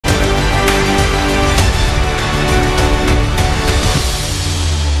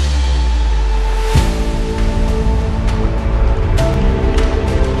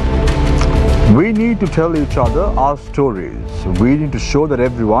to tell each other our stories. We need to show that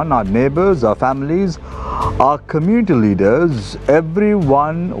everyone, our neighbors, our families, our community leaders,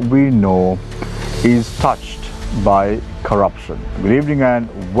 everyone we know is touched by corruption. Good evening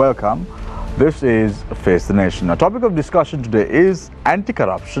and welcome. This is Face the Nation. Our topic of discussion today is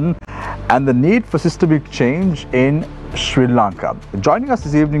anti-corruption and the need for systemic change in Sri Lanka. Joining us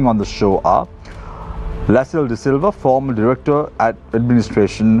this evening on the show are Lasil De Silva, former director at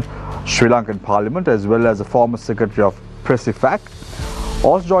Administration, Sri Lankan Parliament, as well as a former secretary of Presifac.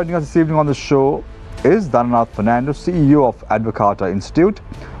 Also joining us this evening on the show is Dhananath Fernando, CEO of Advocata Institute,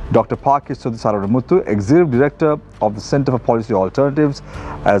 Dr. Pakiswadi Saramuthu, Executive Director of the Centre for Policy Alternatives,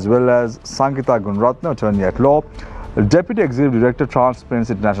 as well as Sankita Gunratna, Attorney at Law, Deputy Executive Director,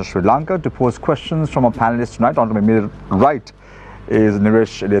 Transparency International Sri Lanka. To pose questions from our panelists tonight, on to my immediate right is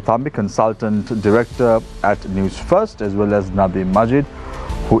Niresh Eliathambi, Consultant Director at Newsfirst, as well as Nadeem Majid,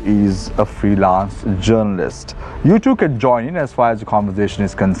 who is a freelance journalist. You too can join in as far as the conversation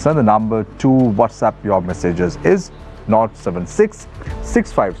is concerned. The number to WhatsApp your messages is 076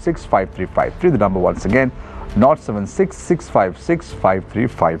 656 5353. The number once again, 076 656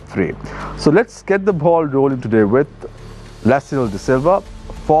 5353. So let's get the ball rolling today with Lasil De Silva,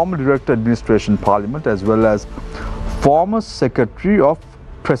 former Director Administration Parliament, as well as former Secretary of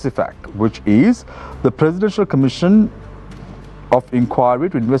Presifac, which is the Presidential Commission of Inquiry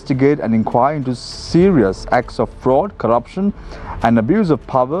to investigate and inquire into serious acts of fraud, corruption and abuse of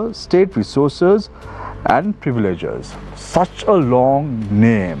power, state resources and privileges. Such a long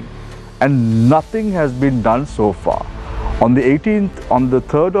name, and nothing has been done so far. On the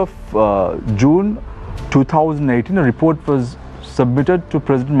 3rd of June 2018, a report was submitted to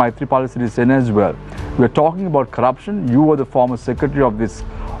President Maithripala Sirisena as well. We are talking about corruption. You were the former secretary of this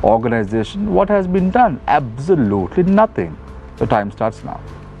organization. What has been done? Absolutely nothing. The time starts now.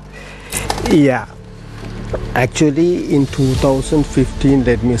 Yeah, actually in 2015,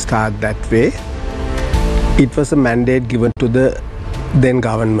 let me start that way. It was a mandate given to the then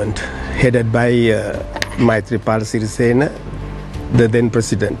government, headed by Maithripala Sirisena, the then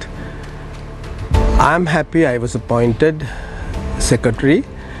president. I'm happy I was appointed secretary,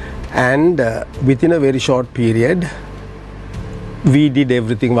 and within a very short period we did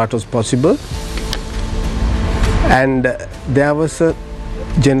everything what was possible, and there was a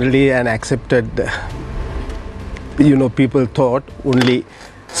generally an accepted, people thought only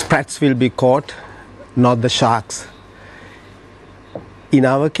sprats will be caught, not the sharks. In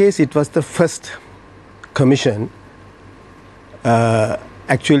our case, it was the first commission.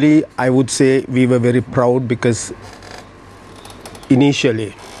 Actually, I would say we were very proud because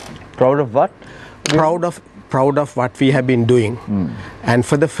initially. Proud of what? Proud of what we have been doing. And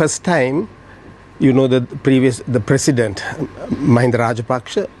for the first time, the president, Mahinda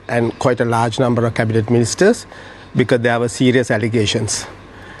Rajapaksa, and quite a large number of cabinet ministers, because there were serious allegations.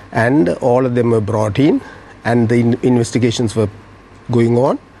 And all of them were brought in, and the investigations were going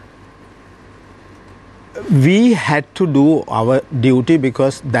on. We had to do our duty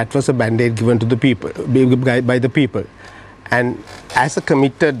because that was a mandate given to the people, by the people. And as a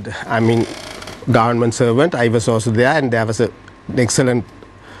committed, government servant, I was also there, and there was excellent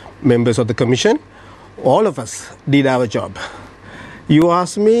members of the commission. All of us did our job. You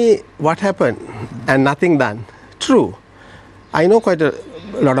asked me what happened, and nothing done. True. I know quite a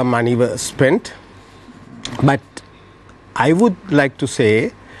lot of money was spent, but I would like to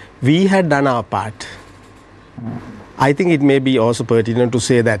say we had done our part. I think it may be also pertinent to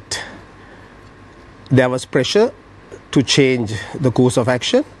say that there was pressure to change the course of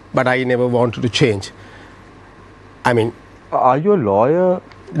action, but I never wanted to change. Are you a lawyer?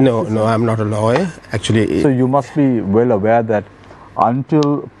 No, I'm not a lawyer, actually. So you must be well aware that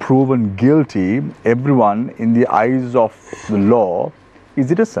until proven guilty, everyone in the eyes of the law is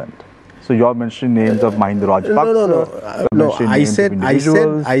innocent. So you're mentioning names of Mahinda Rajapaksa. No.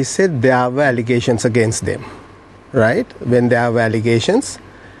 I said there were allegations against them, right? When there were allegations,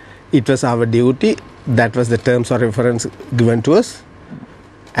 it was our duty. That was the terms of reference given to us,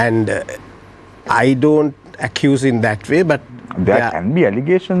 and I don't accuse in that way, but there can be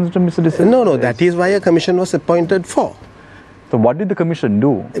allegations to Mr. De Silva. No, that is why a commission was appointed for. So what did the commission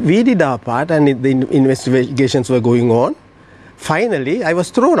do? We did our part, and the investigations were going on. Finally, I was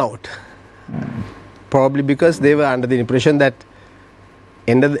thrown out. Probably because they were under the impression that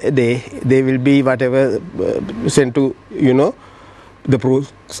end of the day they will be whatever sent to, the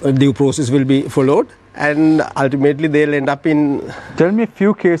due process will be followed, and ultimately they'll end up in. Tell me a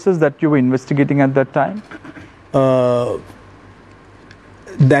few cases that you were investigating at that time.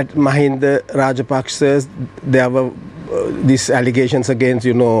 That Mahinda Rajapaksa, there were these allegations against,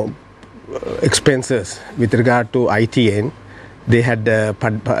 expenses with regard to ITN. They had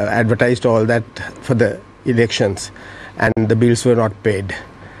advertised all that for the elections, and the bills were not paid.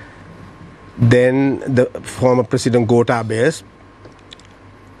 Then the former President Gotabaya,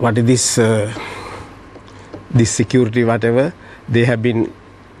 what is this security, whatever, they have been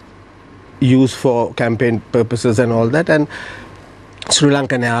used for campaign purposes and all that, and Sri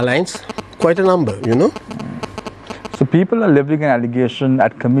Lankan Airlines, quite a number, you know. So people are leveling an allegation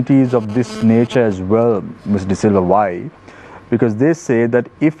at committees of this nature as well, Ms. De Silva. Why? Because they say that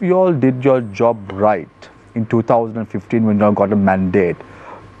if you all did your job right in 2015 when you all got a mandate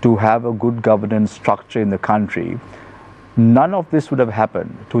to have a good governance structure in the country, none of this would have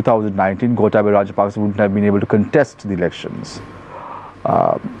happened. 2019, Gotabaya Rajapaksa wouldn't have been able to contest the elections.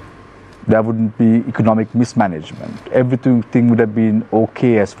 There wouldn't be economic mismanagement. Everything would have been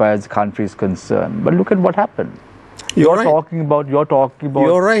okay as far as the country is concerned. But look at what happened. You're talking about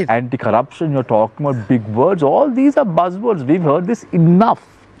anti-corruption, you're talking about big words. All these are buzzwords. We've heard this enough.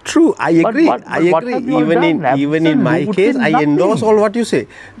 True, I agree. I agree. Even in my case, I endorse all what you say.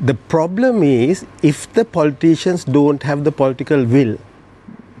 The problem is, if the politicians don't have the political will,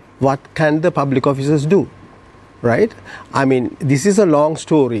 what can the public officers do? Right? I mean, this is a long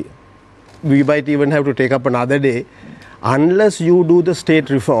story. We might even have to take up another day. Unless you do the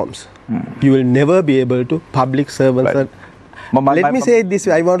state reforms, you will never be able to public servants. Right. Let me say it this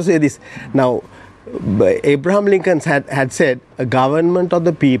way. I want to say this. Now, Abraham Lincoln had said, a government of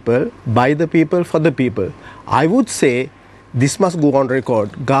the people, by the people, for the people. I would say this must go on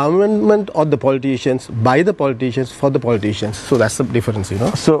record. Government of the politicians, by the politicians, for the politicians. So that's the difference, you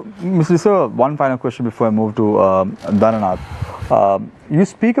know. So, Mr. Sir, one final question before I move to Dhananath. You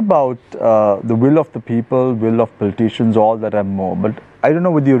speak about the will of the people, will of politicians, all that and more. But I don't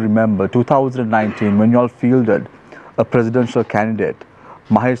know whether you remember 2019 when you all fielded a presidential candidate,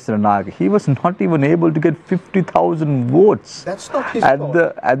 Mahesh Siranagi. He was not even able to get 50,000 votes. That's not his fault.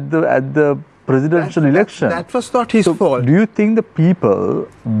 At the presidential election. That was not his fault. Do you think the people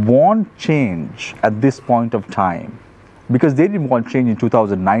want change at this point of time? Because they didn't want change in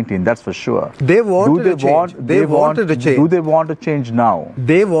 2019, that's for sure. They wanted a change. They wanted a change. Do they want a change now?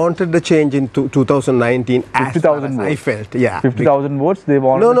 They wanted the change in 2019. 50,000 votes. I felt, yeah. 50,000 votes, they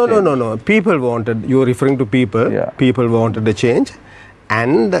wanted No. People wanted, you're referring to people. Yeah. People wanted the change.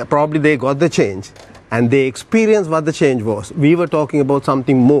 And probably they got the change. And they experienced what the change was. We were talking about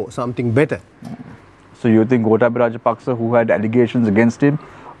something more, something better. So you think Gotabaya Rajapaksa, who had allegations against him,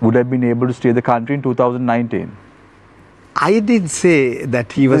 would have been able to stay the country in 2019? I did say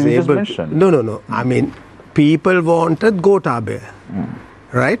that he was able to. No. I mean, people wanted Gotabaya,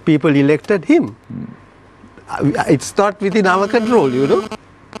 right? People elected him. It's not within our control, you know.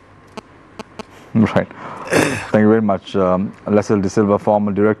 Right. Thank you very much. Leslie De Silva,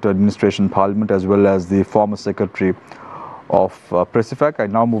 former Director, Administration, Parliament, as well as the former Secretary of Presifac. I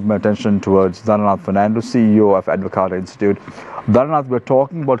now move my attention towards Dhananath Fernando, CEO of Advocata Institute. Dhananath, we're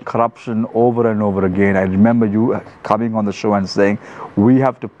talking about corruption over and over again. I remember you coming on the show and saying, we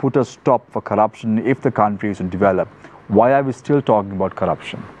have to put a stop for corruption if the country is to develop. Why are we still talking about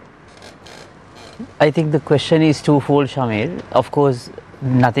corruption? I think the question is twofold, Shamir. Of course,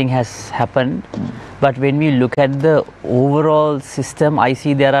 nothing has happened. But when we look at the overall system, I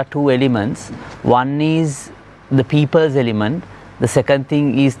see there are two elements. One is the people's element. The second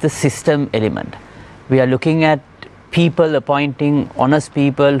thing is the system element. We are looking at people appointing honest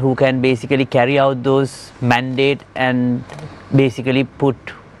people who can basically carry out those mandate and basically put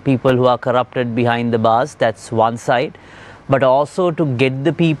people who are corrupted behind the bars. That's one side. But also to get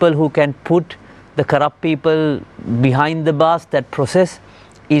the people who can put the corrupt people behind the bars, that process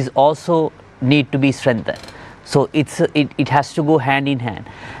is also need to be strengthened. So it has to go hand in hand.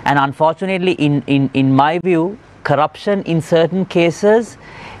 And unfortunately, in my view, corruption in certain cases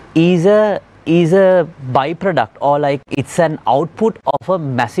is a byproduct, or like it's an output of a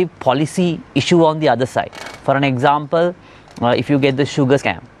massive policy issue on the other side. For an example, if you get the sugar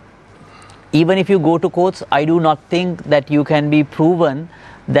scam, even if you go to courts, I do not think that you can be proven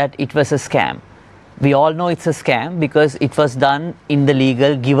that it was a scam. We all know it's a scam because it was done in the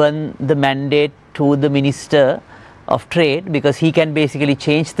legal, given the mandate to the Minister of Trade, because he can basically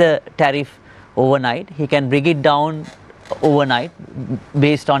change the tariff overnight. He can bring it down overnight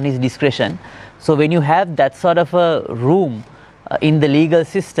based on his discretion. So when you have that sort of a room in the legal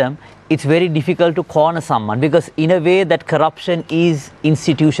system, it's very difficult to corner someone, because in a way that corruption is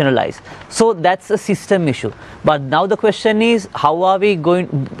institutionalized. So that's a system issue. But now the question is, how are we going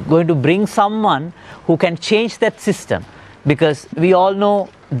to bring someone who can change that system? because we all know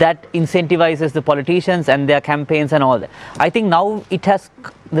that incentivizes the politicians and their campaigns and all that. I think now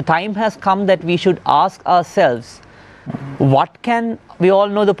the time has come that we should ask ourselves, we all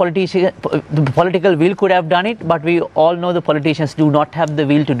know the political will could have done it, but we all know the politicians do not have the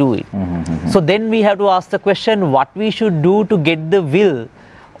will to do it. So then we have to ask the question, what we should do to get the will,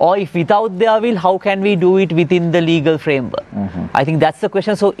 or if without their will, how can we do it within the legal framework? I think that's the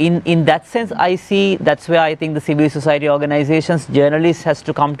question. So in that sense, that's where I think the civil society organizations, journalists has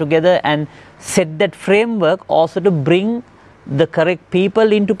to come together and set that framework also to bring the correct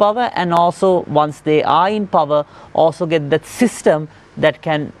people into power, and also once they are in power, also get that system that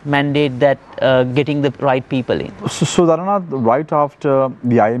can mandate that getting the right people in. So Dharanath, right after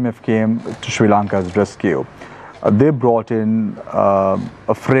the IMF came to Sri Lanka's rescue, they brought in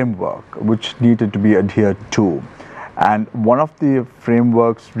a framework which needed to be adhered to, and one of the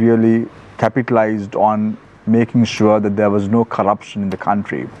frameworks really capitalized on making sure that there was no corruption in the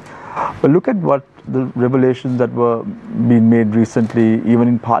country. But look at what the revelations that were being made recently, even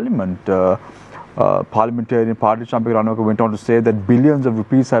in Parliament. Parliamentarian Party Champika Ranaka went on to say that billions of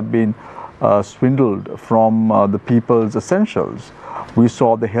rupees have been swindled from the people's essentials. We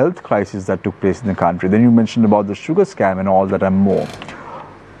saw the health crisis that took place in the country. Then you mentioned about the sugar scam and all that and more.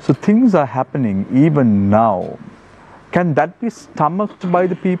 So things are happening even now. Can that be stomached by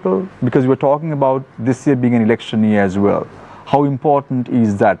the people? Because we're talking about this year being an election year as well. How important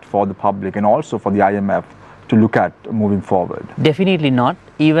is that for the public and also for the IMF to look at moving forward? Definitely not.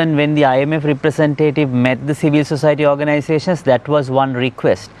 Even when the IMF representative met the civil society organizations, that was one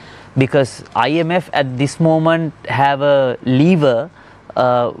request. Because IMF at this moment have a lever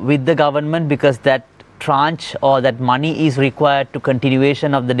with the government, because that tranche or that money is required to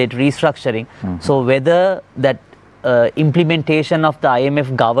continuation of the debt restructuring. So whether that implementation of the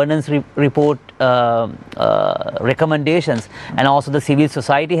IMF governance report recommendations, and also the civil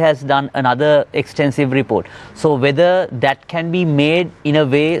society has done another extensive report. So whether that can be made in a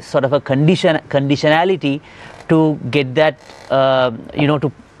way, sort of a conditionality to get that,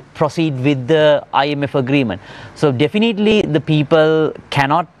 to proceed with the IMF agreement. So definitely the people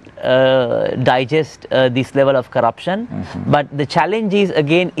cannot digest this level of corruption, but the challenge is,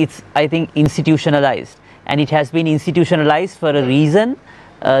 again, it's, I think, institutionalized. And it has been institutionalized for a reason,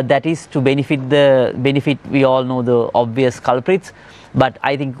 that is to benefit, we all know the obvious culprits. But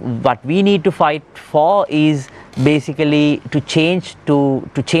I think what we need to fight for is basically to change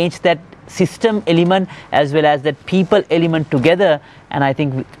that system element as well as that people element together. And I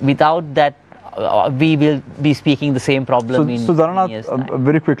think without that, we will be speaking the same problem in years' time.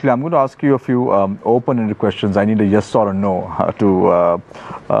 Very quickly, I'm going to ask you a few open-ended questions. I need a yes or a no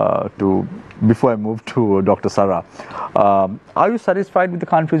to before I move to Dr. Sara. Are you satisfied with the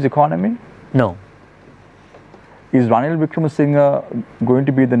country's economy? No. Is Ranil Wickremesinghe going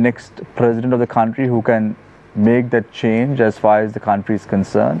to be the next president of the country who can make that change as far as the country is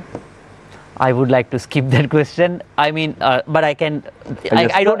concerned? I would like to skip that question. I mean, but I can.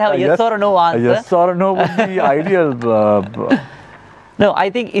 I don't have a yes or a no answer. A yes or a no would be ideal. No,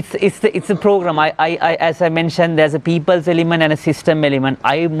 I think it's a program. As I mentioned, there's a people's element and a system element.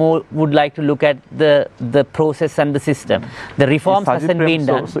 I more would like to look at the process and the system. The reforms hasn't been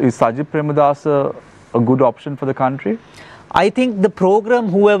done. So is Sajid Premadasa a good option for the country? I think the program,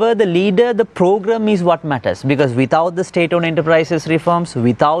 whoever the leader, the program is what matters, because without the state-owned enterprises reforms,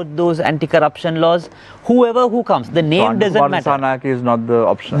 without those anti-corruption laws, who comes, the name doesn't matter. Sanaki is not the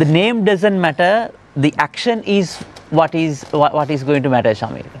option. The name doesn't matter. The action is what is going to matter,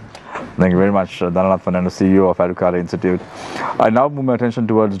 Shamil. Thank you very much, Dharanath Fernandes, CEO of Adukara Institute. I now move my attention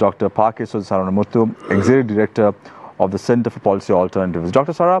towards Dr. Pakeswara Saranamuthu, Executive Director of the Center for Policy Alternatives.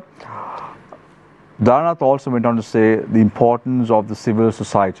 Dr. Sara, Dharanath also went on to say the importance of the civil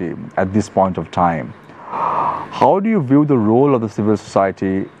society at this point of time. How do you view the role of the civil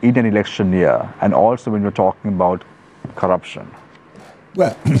society in an election year, and also when you're talking about corruption?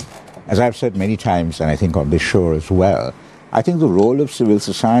 Well, as I've said many times, and I think on this show as well, I think the role of civil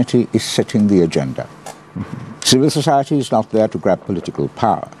society is setting the agenda. Civil society is not there to grab political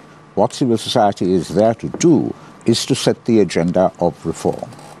power. What civil society is there to do is to set the agenda of reform.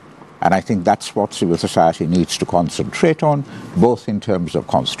 And I think that's what civil society needs to concentrate on, both in terms of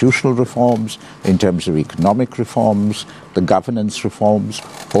constitutional reforms, in terms of economic reforms, the governance reforms,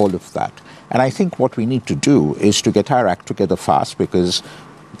 all of that. And I think what we need to do is to get our act together fast, because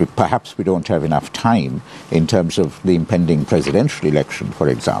perhaps we don't have enough time in terms of the impending presidential election, for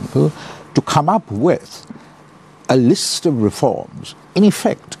example, to come up with a list of reforms, in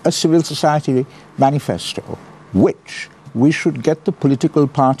effect, a civil society manifesto, which we should get the political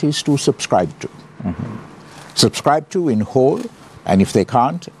parties to subscribe to. subscribe to in whole, and if they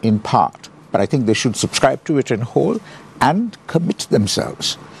can't, in part. But I think they should subscribe to it in whole and commit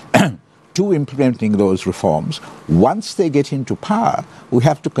themselves to implementing those reforms. Once they get into power, we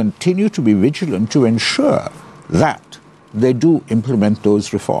have to continue to be vigilant to ensure that they do implement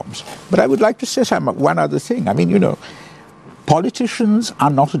those reforms. But I would like to say one other thing. I mean, you know, politicians are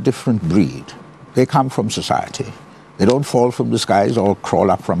not a different breed. They come from society. They don't fall from the skies or crawl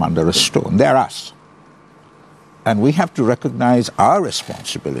up from under a stone. They're us. And we have to recognize our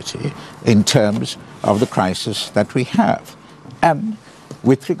responsibility in terms of the crisis that we have. And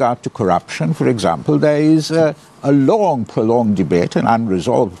with regard to corruption, for example, there is a long, prolonged debate, an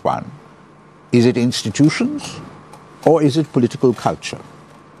unresolved one. Is it institutions or is it political culture?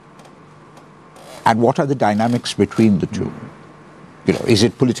 And what are the dynamics between the two? You know, is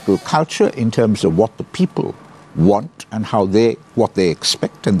it political culture in terms of what the people want and what they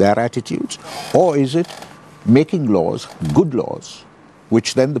expect and their attitudes? Or is it making laws, good laws,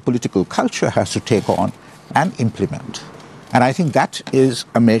 which then the political culture has to take on and implement? And I think that is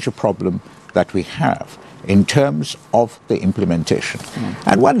a major problem that we have in terms of the implementation.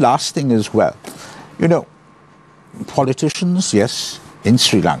 And one last thing as well. You know, politicians, yes, in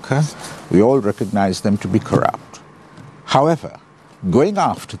Sri Lanka, we all recognize them to be corrupt. However, going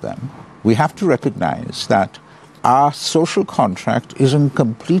after them, we have to recognize that our social contract is in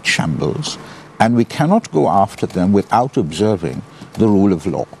complete shambles, and we cannot go after them without observing the rule of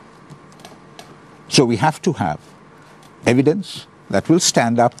law. So we have to have evidence that will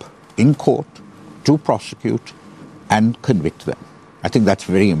stand up in court to prosecute and convict them. I think that's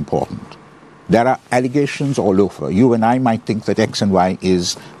very important. There are allegations all over. You and I might think that X and Y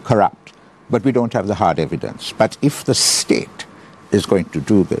is corrupt, but we don't have the hard evidence. But if the state is going to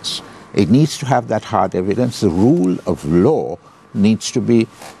do this, it needs to have that hard evidence. The rule of law needs to be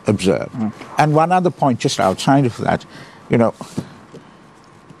observed. And one other point just outside of that, you know,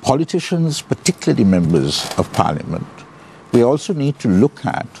 politicians, particularly members of parliament, we also need to look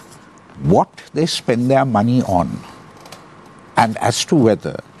at what they spend their money on and as to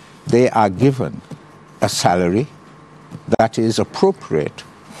whether they are given a salary that is appropriate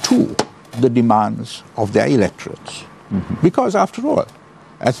to the demands of their electorates. Because after all,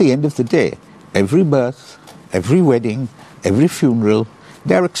 at the end of the day, every birth, every wedding, every funeral,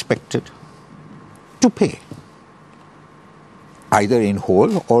 they're expected to pay, either in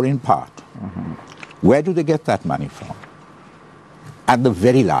whole or in part. Where do they get that money from? And the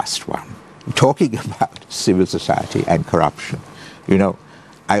very last one, talking about civil society and corruption, you know,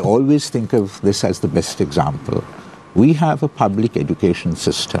 I always think of this as the best example. We have a public education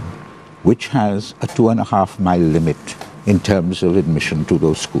system which has a 2.5-mile limit in terms of admission to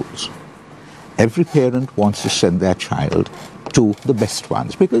those schools. Every parent wants to send their child to the best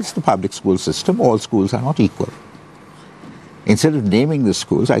ones because the public school system, all schools are not equal. Instead of naming the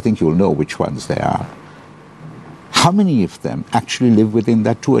schools, I think you'll know which ones they are. How many of them actually live within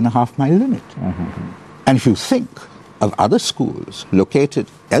that 2.5-mile limit? And if you think of other schools located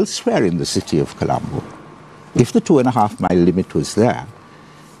elsewhere in the city of Colombo, if the 2.5-mile limit was there,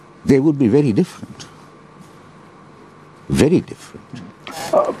 they would be very different. Very different.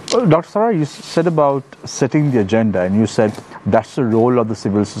 Dr. Sara, you said about setting the agenda, and you said that's the role of the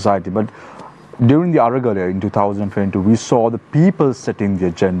civil society. But during the Aragalia in 2022, we saw the people setting the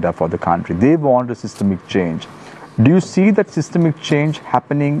agenda for the country. They want a systemic change. Do you see that systemic change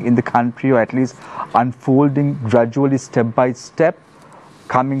happening in the country, or at least unfolding gradually, step by step,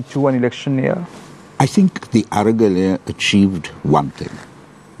 coming to an election year? I think the Aragalia achieved one thing.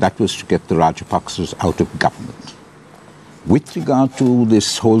 That was to get the Rajapaksas out of government. With regard to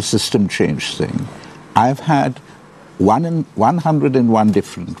this whole system change thing, I've had 101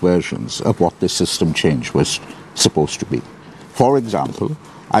 different versions of what this system change was supposed to be. For example,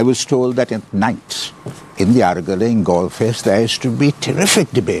 I was told that at night in the Aragalia in Golfest there is to be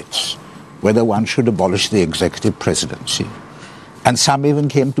terrific debates whether one should abolish the executive presidency. And some even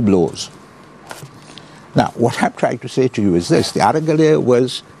came to blows. Now, what I'm trying to say to you is this. The Aragalia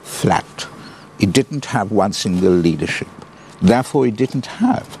was flat. It didn't have one single leadership. Therefore, it didn't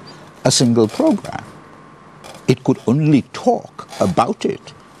have a single program. It could only talk about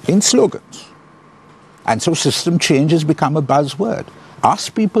it in slogans. And so system change has become a buzzword.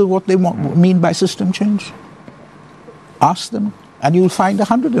 Ask people what they mean by system change. Ask them, and you'll find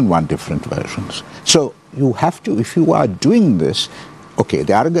 101 different versions. So you have to, if you are doing this, okay,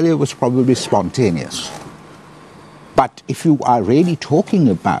 the Aragalia was probably spontaneous. But if you are really talking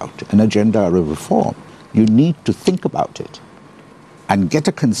about an agenda of reform, you need to think about it and get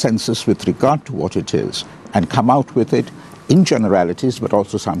a consensus with regard to what it is and come out with it in generalities, but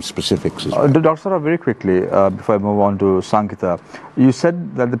also some specifics as well. Dr. Sara, very quickly, before I move on to Sankita, you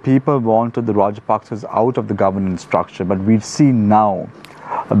said that the people wanted the Rajapaksas out of the governance structure, but we see now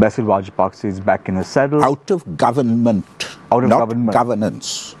Basil Rajapaksa is back in the saddle. Out of government, Out of not government.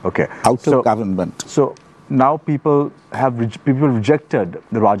 governance. Okay. Out of government. So now people rejected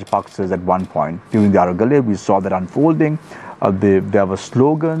the Rajapaksas at one point. During the Aragale, we saw that unfolding. There were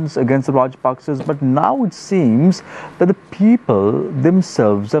slogans against the Rajapaksas, but now it seems that the people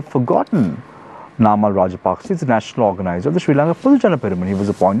themselves have forgotten. Namal Rajapaksa is the national organizer of the Sri Lanka Pujana Pyramid. He was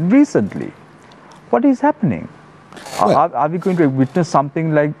appointed recently. What is happening? Well, Are we going to witness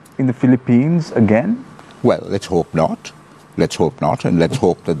something like in the Philippines again? Well, let's hope not. Let's hope not. And let's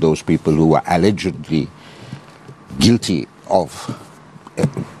hope that those people who are allegedly guilty of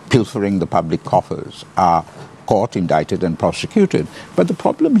pilfering the public coffers are caught, indicted, and prosecuted. But the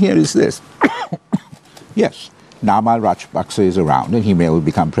problem here is this. Yes, Namal Rajapaksa is around, and he may well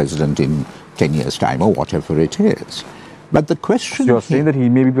become president in 10 years' time or whatever it is. But the question... So you're saying that he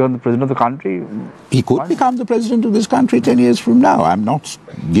may become the president of the country? He could become the president of this country 10 years from now. I'm not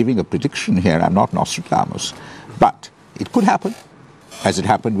giving a prediction here. I'm not Nostradamus. But it could happen, as it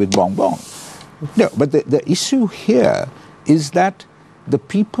happened with Bong Bong. No, but the issue here is that the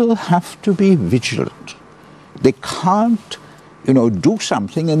people have to be vigilant. They can't, do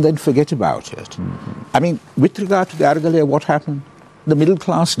something and then forget about it. Mm-hmm. I mean, with regard to the Aragale, what happened? The middle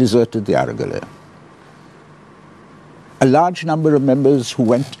class deserted the Aragale. A large number of members who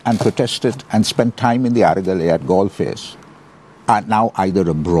went and protested and spent time in the Aragale at Gaulface are now either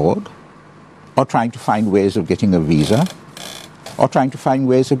abroad or trying to find ways of getting a visa or trying to find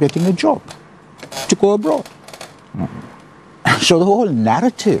ways of getting a job to go abroad. Mm-hmm. So the whole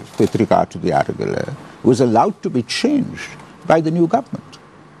narrative with regard to the Aragale was allowed to be changed by the new government.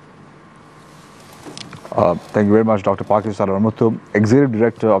 Thank you very much, Dr. Pakis Saramuthu, Executive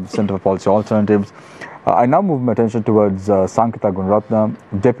Director of the Center for Policy Alternatives. I now move my attention towards Sankita Gunaratna,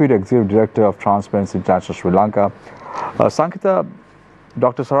 Deputy Executive Director of Transparency International Sri Lanka. Sankita,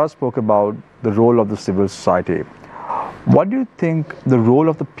 Dr. Sara spoke about the role of the civil society. What do you think the role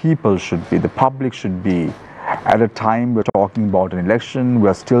of the people should be, the public should be? At a time we're talking about an election,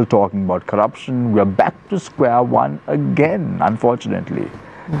 we're still talking about corruption, we're back to square one again, unfortunately.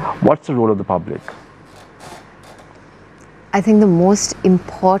 What's the role of the public? I think the most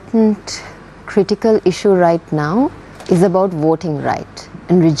important critical issue right now is about voting right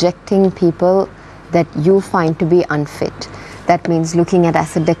and rejecting people that you find to be unfit. That means looking at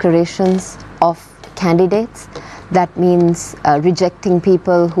asset declarations of candidates. That means rejecting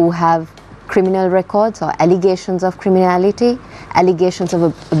people who have criminal records or allegations of criminality, allegations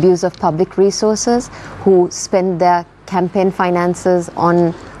of abuse of public resources, who spend their campaign finances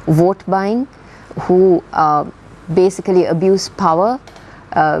on vote buying, who basically abuse power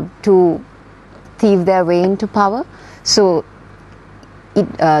to thieve their way into power. So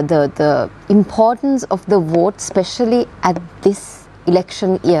the importance of the vote, especially at this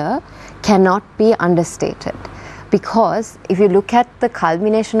election year, cannot be understated. Because if you look at the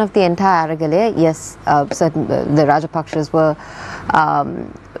culmination of the entire Aragale, yes, the Rajapakshas were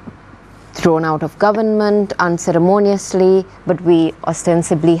thrown out of government unceremoniously, but we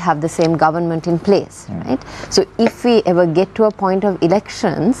ostensibly have the same government in place, right? So if we ever get to a point of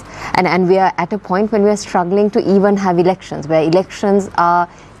elections, and we are at a point when we are struggling to even have elections, where elections are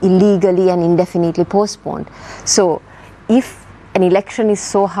illegally and indefinitely postponed. So if an election is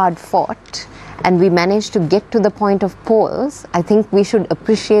so hard fought, and we manage to get to the point of polls, I think we should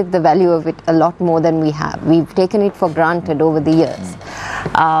appreciate the value of it a lot more than we have. We've taken it for granted over the years.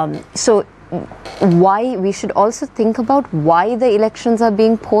 So why we should also think about why the elections are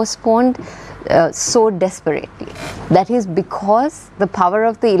being postponed so desperately. That is because the power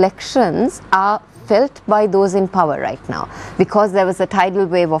of the elections are felt by those in power right now, because there was a tidal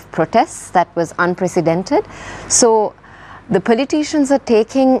wave of protests that was unprecedented. So the politicians are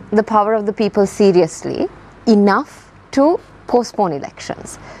taking the power of the people seriously enough to postpone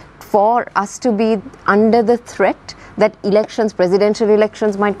elections. For us to be under the threat that elections, presidential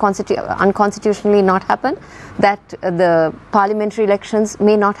elections might unconstitutionally not happen, that the parliamentary elections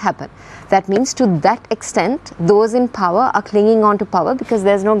may not happen. That means to that extent, those in power are clinging on to power because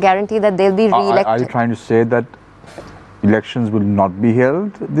there's no guarantee that they'll be re-elected. Are you trying to say that elections will not be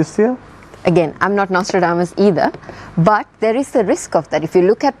held this year? Again, I'm not Nostradamus either, but there is the risk of that. If you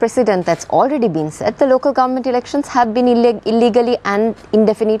look at precedent that's already been set, the local government elections have been illegally and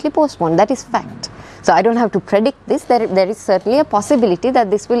indefinitely postponed. That is fact. So I don't have to predict this. There is certainly a possibility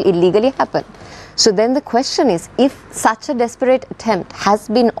that this will illegally happen. So then the question is, if such a desperate attempt has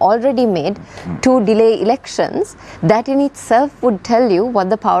been already made to delay elections, that in itself would tell you what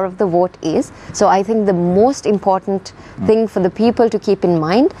the power of the vote is. So I think the most important thing for the people to keep in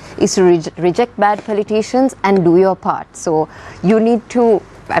mind is to reject bad politicians and do your part. So you need to,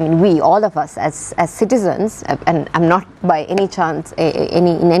 I mean, we, all of us as citizens, and I'm not by any chance,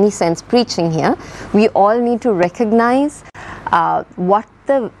 in any sense preaching here, we all need to recognize what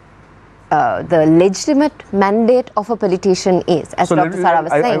the legitimate mandate of a politician is, as Dr. Sara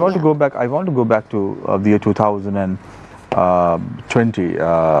was saying. I want to go back. I want to go back to the year 2020,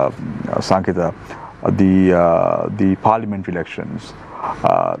 Sankita, the parliamentary elections.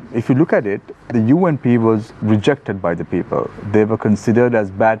 If you look at it, the UNP was rejected by the people. They were considered as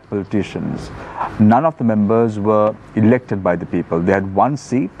bad politicians. None of the members were elected by the people. They had one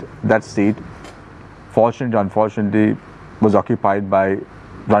seat. That seat, fortunately or unfortunately, was occupied by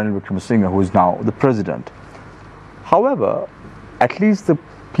Ranil Wickremesinghe, who is now the president. However, at least the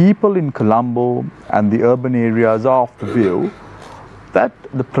people in Colombo and the urban areas are of the view that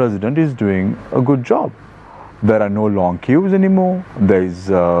the president is doing a good job. There are no long queues anymore. There is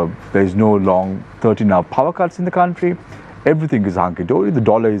no long 13-hour power cuts in the country. Everything is hunky-dory. The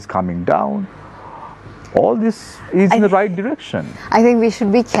dollar is coming down. All this is in the right direction. I think we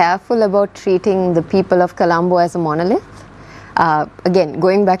should be careful about treating the people of Colombo as a monolith. Again,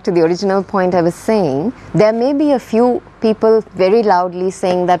 going back to the original point I was saying, there may be a few people very loudly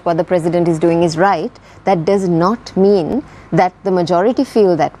saying that what the president is doing is right. That does not mean that the majority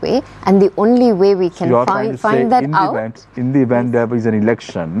feel that way, and the only way we can find that out. In the event there is an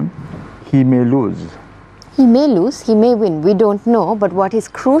election, he may lose. He may lose, he may win, we don't know, but what is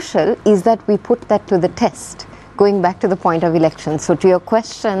crucial is that we put that to the test, going back to the point of election. So to your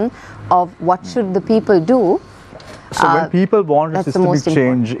question of what should the people do, so when people want a systemic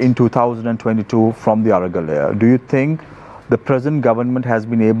change in 2022 from the Araga layer, do you think the present government has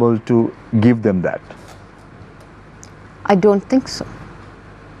been able to give them that? I don't think so.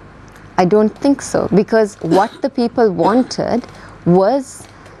 I don't think so, because what the people wanted was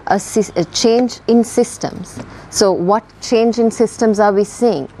a change in systems. So what change in systems are we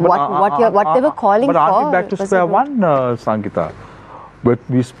seeing? What they were calling for? But aren't we back to square one, Sankita? But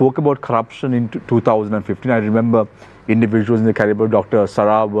we spoke about corruption in 2015. I remember individuals in the caliber of Dr.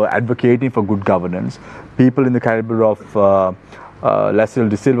 Sara were advocating for good governance. People in the caliber of Lassil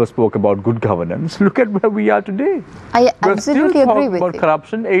De Silva spoke about good governance. Look at where we are today. I absolutely agree with you. About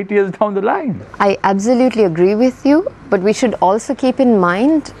corruption 8 years down the line. I absolutely agree with you, but we should also keep in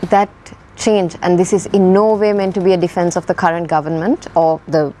mind that change, and this is in no way meant to be a defense of the current government or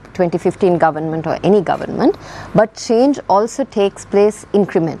the 2015 government or any government, but change also takes place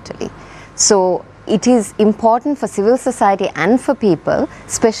incrementally. So it is important for civil society and for people,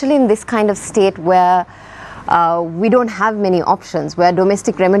 especially in this kind of state where we don't have many options, where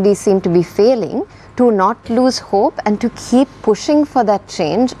domestic remedies seem to be failing, to not lose hope and to keep pushing for that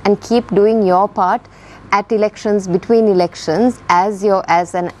change and keep doing your part at elections, between elections, as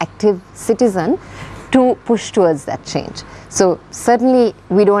an active citizen, to push towards that change. So certainly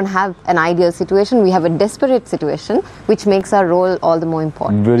we don't have an ideal situation, we have a desperate situation, which makes our role all the more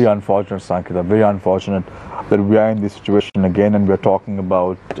important. Very unfortunate, Sankita, very unfortunate that we are in this situation again, and we are talking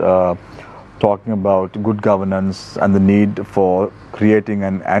about good governance and the need for creating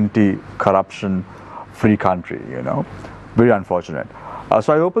an anti-corruption free country, you know. Very unfortunate.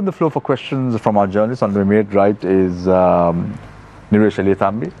 So I open the floor for questions from our journalists. On my immediate right is Niresh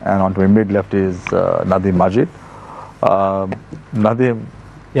Eliathambi, and on my immediate left is Nadeem Majid. Nadeem,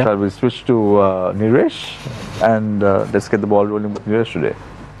 shall we switch to Niresh, and let's get the ball rolling with Niresh today.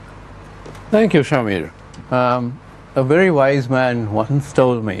 Thank you, Shamir. A very wise man once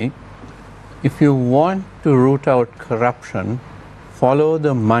told me, if you want to root out corruption, follow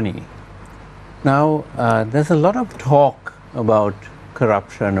the money. Now, there's a lot of talk about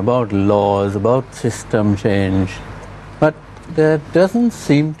corruption, about laws, about system change, but there doesn't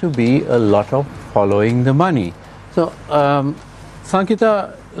seem to be a lot of following the money. So,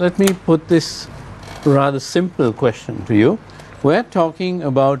 Sankita, let me put this rather simple question to you. We're talking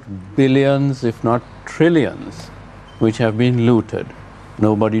about billions, if not trillions, which have been looted.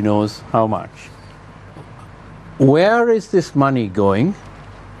 Nobody knows how much. Where is this money going?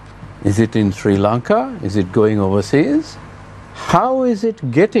 Is it in Sri Lanka? Is it going overseas? How is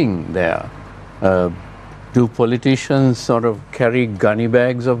it getting there? Do politicians sort of carry gunny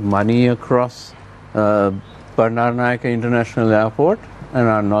bags of money across Bandaranaike International Airport and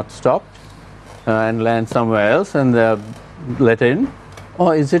are not stopped and land somewhere else and they're let in?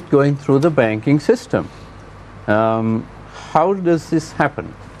 Or is it going through the banking system? How does this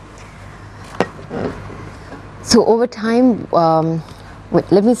happen? So over time,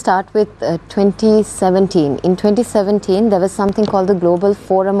 let me start with 2017. In 2017, there was something called the Global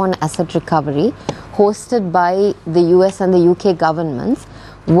Forum on Asset Recovery, hosted by the US and the UK governments,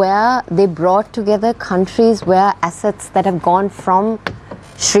 where they brought together countries where assets that have gone from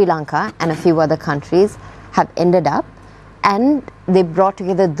Sri Lanka and a few other countries have ended up, and they brought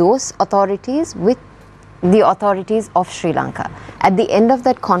together those authorities with the authorities of Sri Lanka. At the end of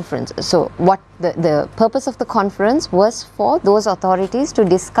that conference, so what the purpose of the conference was for those authorities to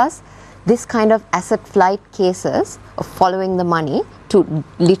discuss this kind of asset flight cases of following the money, to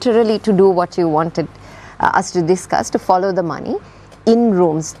literally to do what you wanted us to discuss, to follow the money in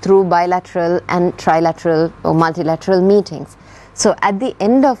rooms through bilateral and trilateral or multilateral meetings. So at the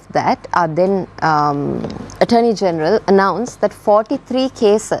end of that, our then Attorney General announced that 43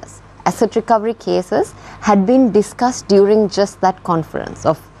 cases, asset recovery cases, had been discussed during just that conference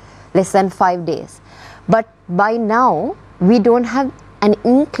of less than 5 days. But by now, we don't have an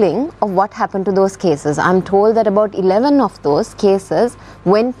inkling of what happened to those cases. I'm told that about 11 of those cases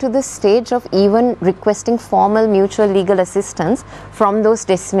went to the stage of even requesting formal mutual legal assistance from those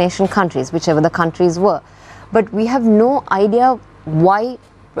destination countries, whichever the countries were. But we have no idea why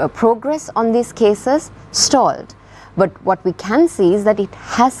progress on these cases stalled. But what we can see is that it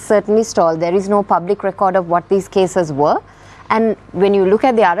has certainly stalled. There is no public record of what these cases were. And when you look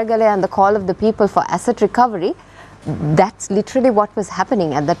at the Aragale and the call of the people for asset recovery, that's literally what was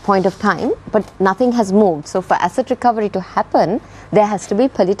happening at that point of time, but nothing has moved. So for asset recovery to happen, there has to be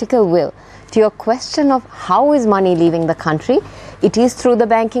political will. To your question of how is money leaving the country, it is through the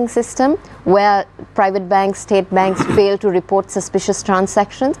banking system, where private banks, state banks fail to report suspicious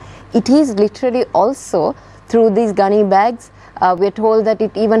transactions. It is literally also through these gunny bags. We're told that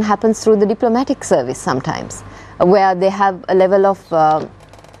it even happens through the diplomatic service sometimes, where they have a level of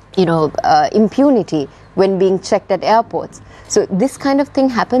impunity when being checked at airports. So this kind of thing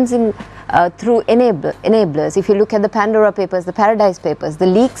happens in through enablers. If you look at the Pandora Papers, the Paradise Papers, the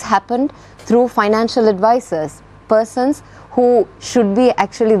leaks happened through financial advisors, persons who should be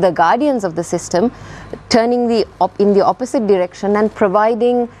actually the guardians of the system, turning in the opposite direction and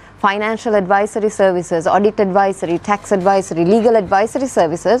providing financial advisory services, audit advisory, tax advisory, legal advisory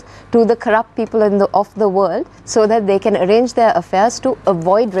services to the corrupt people of the world, so that they can arrange their affairs to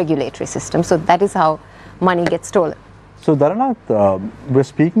avoid regulatory systems. So that is how money gets stolen. So Dharanath, we're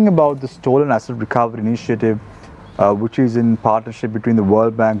speaking about the Stolen Asset Recovery Initiative, which is in partnership between the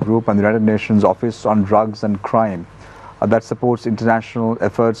World Bank Group and the United Nations Office on Drugs and Crime, that supports international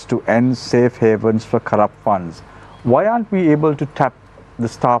efforts to end safe havens for corrupt funds. Why aren't we able to tap the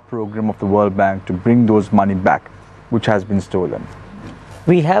STAR program of the World Bank to bring those money back, which has been stolen?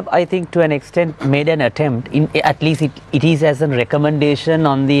 We have, I think, to an extent made an attempt, at least it is as a recommendation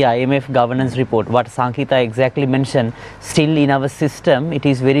on the IMF governance report. What Sankita exactly mentioned, still in our system, it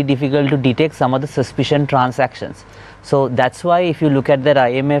is very difficult to detect some of the suspicion transactions. So that's why if you look at the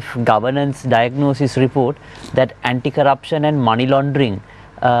IMF governance diagnosis report, that anti-corruption and money laundering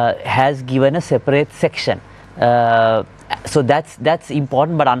has given a separate section. So that's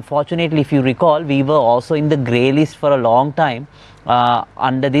important, but unfortunately, if you recall, we were also in the grey list for a long time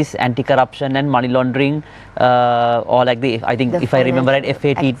under this anti-corruption and money laundering, or like I think if I remember right,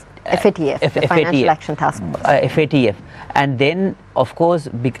 FATF, the Financial Action Task Force. FATF. And then, of course,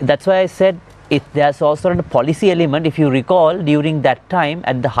 that's why I said there's also a policy element. If you recall, during that time,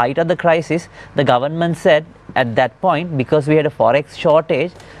 at the height of the crisis, the government said at that point, because we had a forex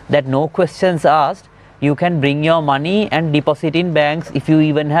shortage, that no questions asked, you can bring your money and deposit in banks if you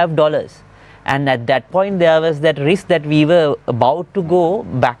even have dollars. And at that point, there was that risk that we were about to go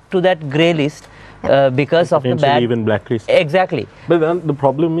back to that grey list because of the bad... even blacklist. Exactly. But then the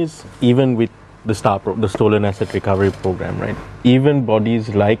problem is, even with the the Stolen Asset Recovery Program, right? Even bodies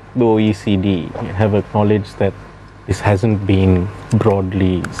like the OECD have acknowledged that this hasn't been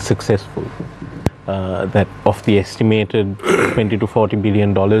broadly successful. That of the estimated 20 to 40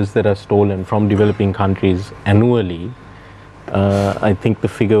 billion dollars that are stolen from developing countries annually, I think the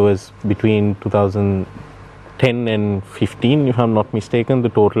figure was between 2010 and 15, if I'm not mistaken, the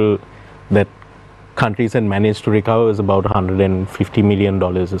total that countries had managed to recover was about 150 million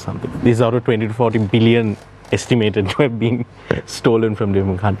dollars or something. This is out of 20 to 40 billion estimated to have been stolen from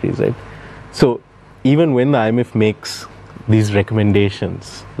different countries, right? So even when the IMF makes these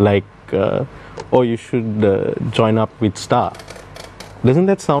recommendations, like or you should join up with STAR, doesn't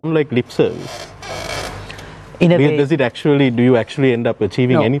that sound like lip service? In a way, do you actually end up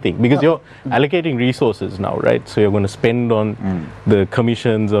achieving anything? Because you're allocating resources now, right? So you're going to spend on the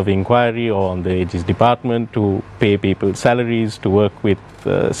commissions of inquiry or on the Aegis department to pay people salaries to work with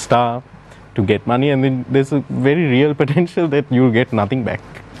STAR. to get money, and then there's a very real potential that you'll get nothing back.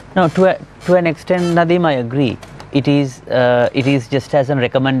 No, to an extent, Nadeem, I agree. It is just as a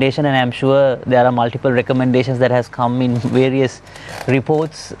recommendation, and I'm sure there are multiple recommendations that has come in various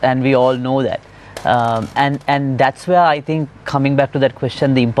reports, and we all know that. And that's where I think, coming back to that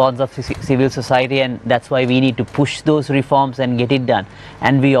question, the importance of civil society, and that's why we need to push those reforms and get it done.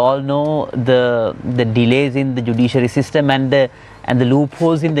 And we all know the delays in the judiciary system and the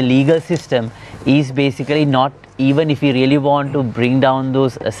loopholes in the legal system is basically not, even if we really want to bring down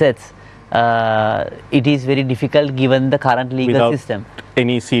those assets, it is very difficult given the current legal Without system.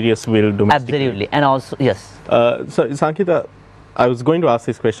 Any serious will domestically. Absolutely, and also yes. So Sankita, I was going to ask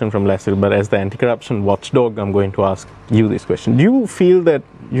this question from Lasil, but as the anti-corruption watchdog, I'm going to ask you this question. Do you feel that,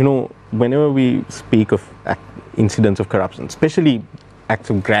 whenever we speak of incidents of corruption, especially acts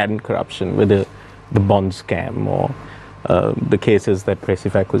of grand corruption, whether the bond scam or the cases that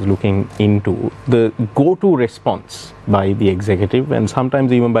Presifac was looking into, the go-to response by the executive and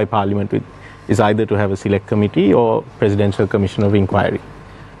sometimes even by Parliament is either to have a select committee or Presidential Commission of Inquiry.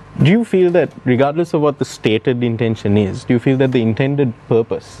 Do you feel that, regardless of what the stated intention is, do you feel that the intended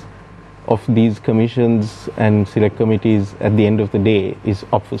purpose of these commissions and select committees at the end of the day is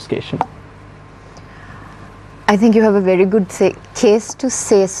obfuscation? I think you have a very good case to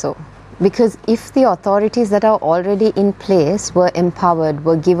say so. Because if the authorities that are already in place were empowered,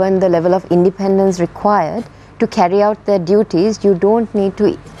 were given the level of independence required to carry out their duties, you don't need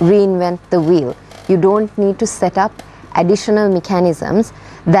to reinvent the wheel. You don't need to set up additional mechanisms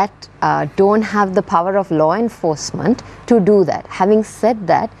that don't have the power of law enforcement to do that. Having said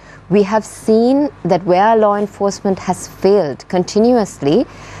that, we have seen that where law enforcement has failed continuously,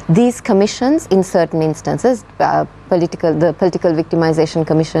 these commissions in certain instances, the Political Victimization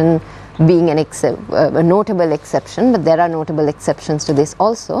Commission being a notable exception, but there are notable exceptions to this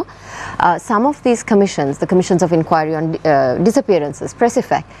also. Some of these commissions, the commissions of inquiry on disappearances,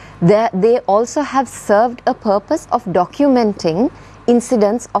 Presifac, they also have served a purpose of documenting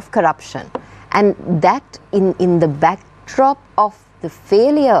incidents of corruption, and that in the backdrop of the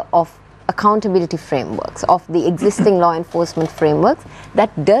failure of accountability frameworks, of the existing law enforcement frameworks,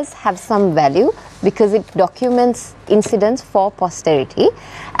 that does have some value because it documents incidents for posterity.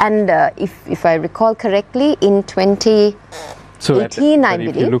 And if I recall correctly, in 2018, I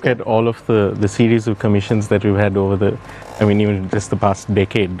believe. If you look at all of the series of commissions that we've had over even just the past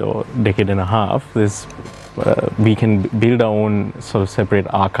decade or decade and a half, we can build our own sort of separate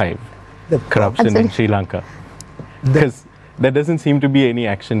archive, corruption in Sri Lanka. Because there doesn't seem to be any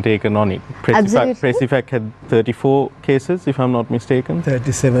action taken on it. Presifac had 34 cases, if I'm not mistaken.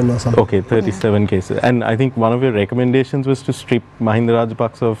 37 or something. Okay, 37 cases. And I think one of your recommendations was to strip Mahinda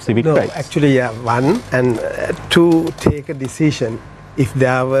Rajapaksa of civic rights. Actually, yeah, one, and to take a decision, if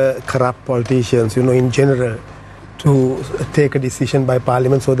there were corrupt politicians, in general, to take a decision by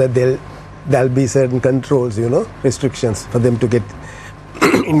Parliament so that there'll be certain controls, restrictions for them to get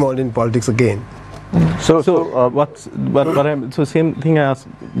involved in politics again. So same thing I asked.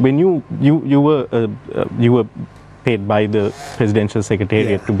 When you were paid by the Presidential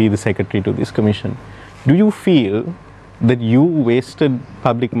Secretariat to be the secretary to this commission, do you feel that you wasted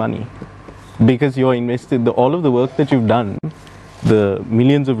public money because you invested all of the work that you've done, the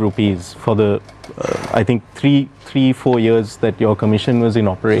millions of rupees for the I think 3-4 years that your commission was in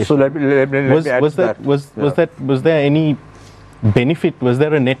operation? So let me add to that. Was there any benefit? Was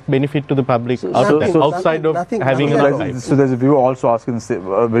there a net benefit to the public outside of having a So there's a viewer also asking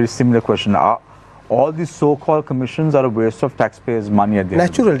a very similar question. All these so-called commissions are a waste of taxpayers' money at the end?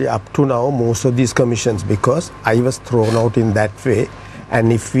 Naturally, up to now, most of these commissions, because I was thrown out in that way,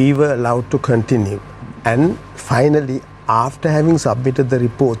 and if we were allowed to continue, and finally, after having submitted the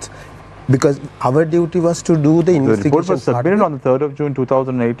reports, because our duty was to do the investigation. The report was submitted on the 3rd of June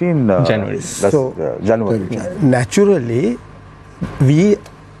 2018. January. January. Naturally,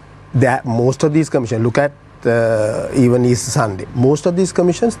 most of these commissions, look at even East Sunday, most of these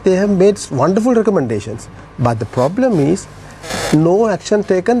commissions, they have made wonderful recommendations. But the problem is, no action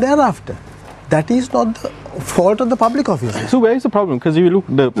taken thereafter. That is not the fault of the public officers. So where is the problem? Because if you look,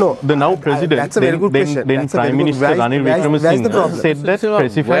 the now president, that's a very good question. Then Prime Minister Ranil Wickremesinghe said that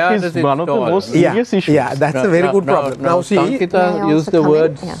Presifac is one of the most serious issues. Yeah, that's a very good problem. Now see, Sankita used the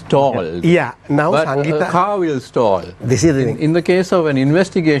word stalled. Yeah, now but Sankita, how will stall? This is the thing. In the case of an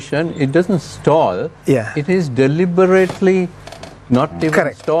investigation, it doesn't stall. Yeah. It is deliberately not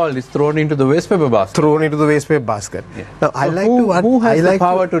even stalled, it's thrown into the waste paper basket. Yeah. Now, who has the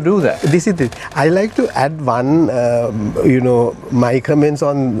power to do that? This is it. I like to add one, my comments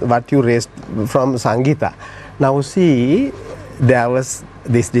on what you raised from Sangeeta. Now, see, there was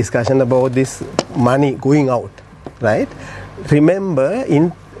this discussion about this money going out, right? Remember,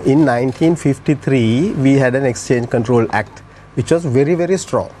 in 1953, we had an Exchange Control Act, which was very, very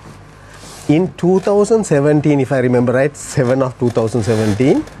strong. In 2017, if I remember right, 7 of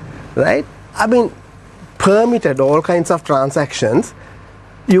 2017, right? I mean, permitted all kinds of transactions.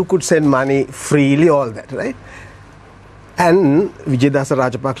 You could send money freely, all that, right? And Vijayadasa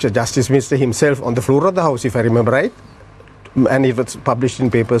Rajapaksa, Justice Minister himself, on the floor of the House, if I remember right, and it was published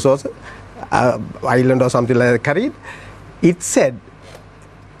in papers also, Island or something like that, carried, it said,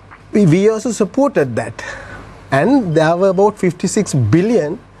 we also supported that. And there were about 56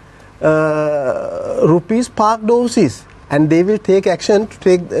 billion rupees parked overseas. And they will take action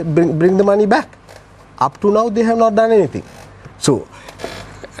to bring the money back. Up to now, they have not done anything. So,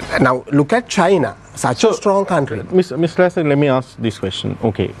 now look at China, such a strong country. Mr. Lasser, let me ask this question.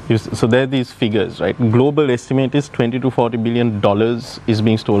 Okay, so there are these figures, right? Global estimate is $20 to $40 billion is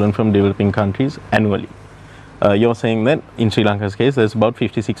being stolen from developing countries annually. You're saying that in Sri Lanka's case, there's about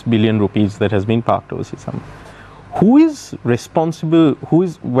 56 billion rupees that has been parked overseas. Who is responsible?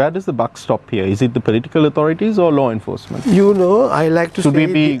 Where does the buck stop here? Is it the political authorities or law enforcement? You know, I like to Should say...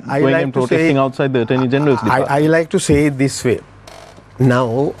 we be going and protesting outside the Attorney General's department? I like to say it this way.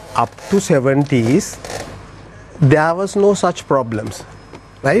 Now, up to 70s, there was no such problems,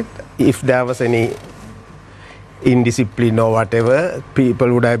 right? If there was any indiscipline or whatever,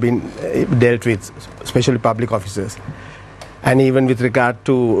 people would have been dealt with, especially public officers. And even with regard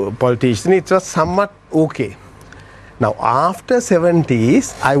to politicians, it was somewhat okay. Now, after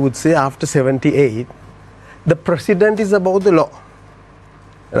 70s, I would say after 78, the president is above the law,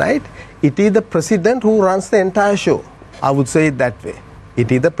 right? It is the president who runs the entire show. I would say it that way.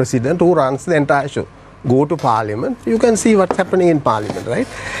 It is the president who runs the entire show. Go to parliament, you can see what's happening in parliament, right?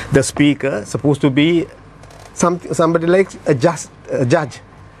 The speaker supposed to be somebody like a judge.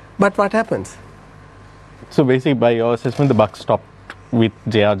 But what happens? So basically, by your assessment, the buck stopped with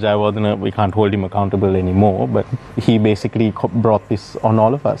J.R. Jayawardena. We can't hold him accountable anymore, but he basically brought this on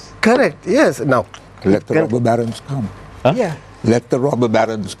all of us. Correct, yes. Now, let the robber barons come. Huh? Yeah. Let the robber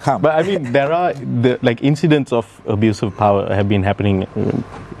barons come. But I mean, there are incidents of abuse of power have been happening.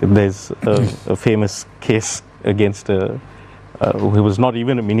 There's a famous case against who was not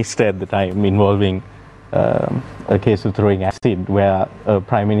even a minister at the time, involving a case of throwing acid, where a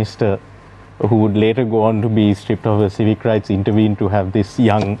prime minister who would later go on to be stripped of his civic rights intervened to have this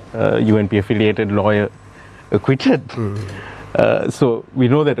young UNP affiliated lawyer acquitted. So we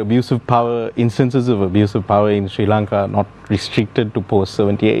know that instances of abuse of power in Sri Lanka are not restricted to post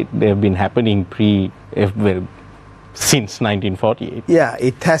 78. They have been happening since 1948. Yeah,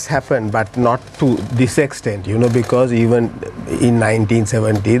 it has happened, but not to this extent, because even in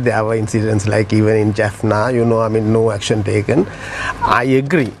 1970 there were incidents like even in Jaffna, no action taken. I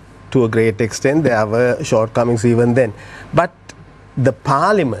agree, to a great extent there were shortcomings even then. But the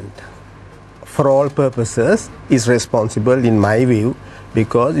parliament, for all purposes, is responsible in my view,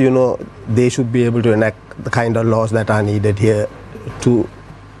 because they should be able to enact the kind of laws that are needed here to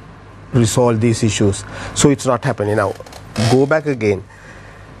resolve these issues. So it's not happening. Now, go back again.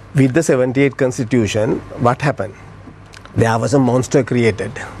 With the 78 constitution, what happened? There was a monster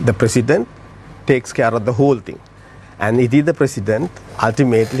created. The president takes care of the whole thing. And it is the president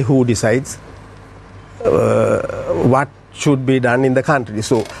ultimately who decides what should be done in the country.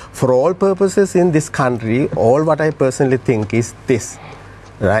 So for all purposes in this country, all what I personally think is this,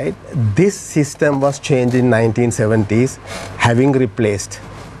 right? This system was changed in 1970s, having replaced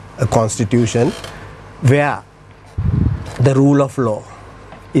a constitution where the rule of law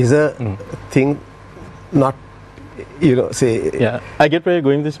is a thing, not, Yeah, I get where you're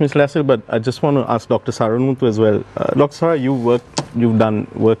going with this, Ms. Lasser, but I just want to ask Dr. Saranmuthu as well. Dr. Sara, you've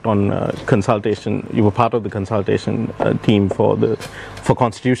worked on consultation. You were part of the consultation team for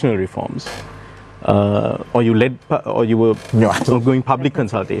constitutional reforms. Or you were going public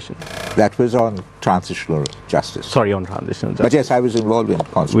consultation? That was on transitional justice. Sorry, on transitional justice. But yes, I was involved in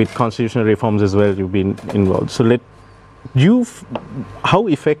with constitutional reforms as well. You've been involved. So how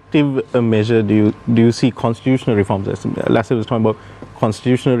effective a measure do you see constitutional reforms? As Lasser was talking about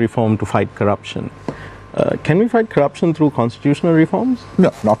constitutional reform to fight corruption. Can we fight corruption through constitutional reforms?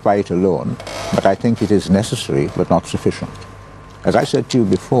 No, not by it alone. But I think it is necessary, but not sufficient. As I said to you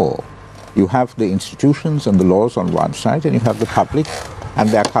before, you have the institutions and the laws on one side, and you have the public and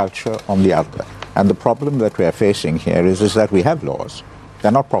their culture on the other. And the problem that we are facing here is that we have laws.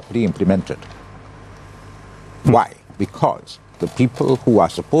 They're not properly implemented. Why? Because the people who are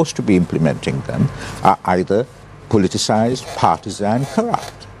supposed to be implementing them are either politicized, partisan,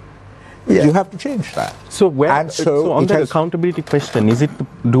 corrupt. Yeah. You have to change that. So where? And So on it the has- accountability question, is it?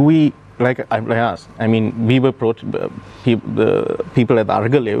 Do we like I asked? I mean, we were the people at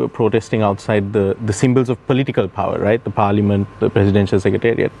Argale were protesting outside the symbols of political power, right? The parliament, the presidential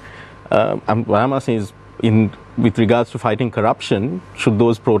secretariat. What I'm asking is, with regards to fighting corruption, should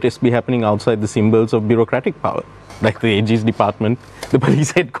those protests be happening outside the symbols of bureaucratic power, like the AG's department, the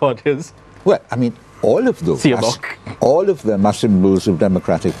police headquarters? Well, I mean, all of those, all of them are symbols of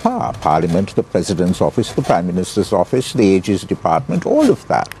democratic power. Parliament, the President's office, the Prime Minister's office, the AG's department, all of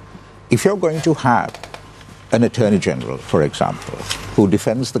that. If you're going to have an Attorney General, for example, who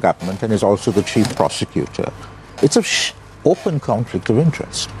defends the government and is also the chief prosecutor, it's an open conflict of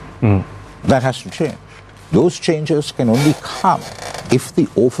interest. That has to change. Those changes can only come if the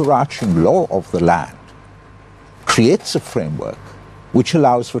overarching law of the land creates a framework which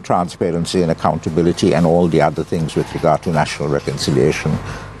allows for transparency and accountability and all the other things with regard to national reconciliation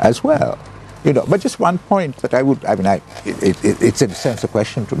as well. You know, but just one point that it's in a sense a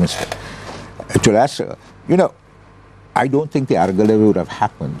question to Mr. Sirasa. You know, I don't think the Argale would have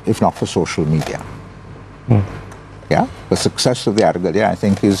happened if not for social media. Yeah, the success of the Argale, I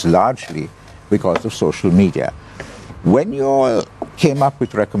think, is largely because of social media. When you all came up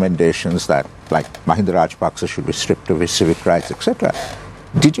with recommendations that, like, Mahinda Rajapaksa should be stripped of his civic rights, etc.,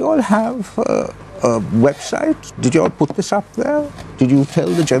 did you all have a website? Did you all put this up there? Did you tell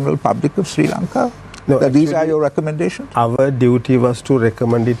the general public of Sri Lanka that these are your recommendations? Our duty was to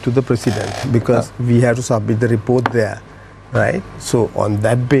recommend it to the president because we have to submit the report there, right? So on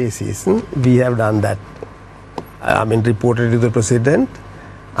that basis, we have done that. I mean, reported to the president.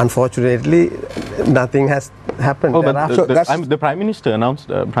 Unfortunately, nothing has happened. Oh, but the Prime Minister announced,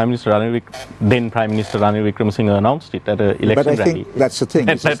 then Prime Minister Ranil Wickremesinghe announced it at an election rally. But I think that's the thing.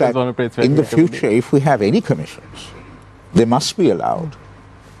 That in the future, if we have any commissions, they must be allowed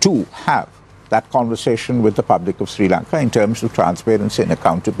to have that conversation with the public of Sri Lanka in terms of transparency and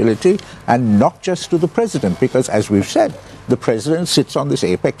accountability, and not just to the president, because as we've said, the president sits on this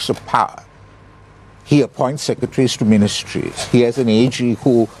apex of power. He appoints secretaries to ministries. He has an AG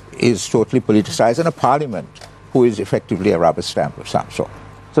who is totally politicized and a parliament who is effectively a rubber stamp of some sort.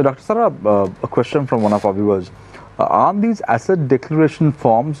 So, Dr. Sara, a question from one of our viewers. Aren't these asset declaration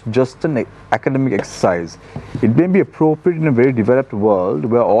forms just an academic exercise? It may be appropriate in a very developed world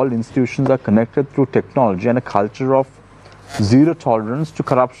where all institutions are connected through technology and a culture of zero tolerance to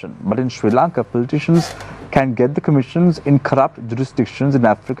corruption. But in Sri Lanka, politicians can get the commissions in corrupt jurisdictions in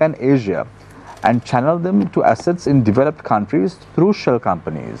Africa and Asia and channel them to assets in developed countries through shell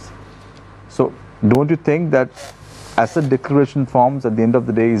companies. So don't you think that asset declaration forms at the end of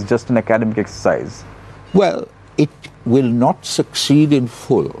the day is just an academic exercise? Well, it will not succeed in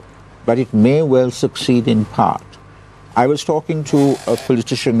full, but it may well succeed in part. I was talking to a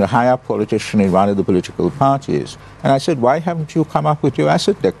politician, a high-up politician in one of the political parties, and I said, why haven't you come up with your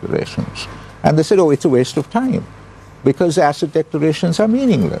asset declarations? And they said, oh, it's a waste of time, because asset declarations are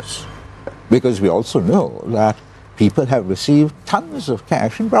meaningless. Because we also know that people have received tons of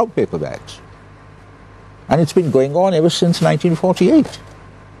cash in brown paper bags. And it's been going on ever since 1948.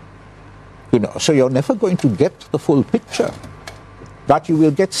 You know, so you're never going to get the full picture, but you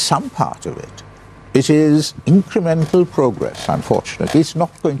will get some part of it. It is incremental progress, unfortunately. It's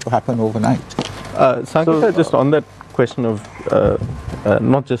not going to happen overnight. Sankita, just on that question of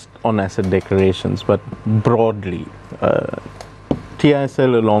not just on asset declarations, but broadly,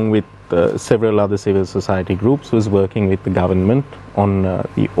 TISL along with several other civil society groups was working with the government on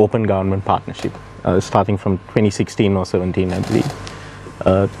the Open Government Partnership, starting from 2016 or 17, I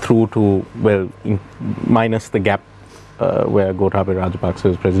believe, through to, well, minus the gap where Gotabaya Rajapaksa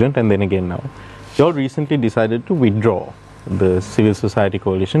was president, and then again now. You all recently decided to withdraw. The civil society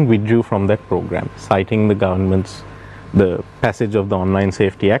coalition withdrew from that program, citing the government's, the passage of the Online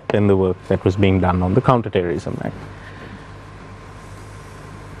Safety Act and the work that was being done on the Counterterrorism Act.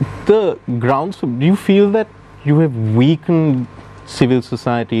 The grounds, do you feel that you have weakened civil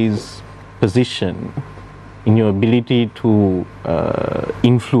society's position in your ability to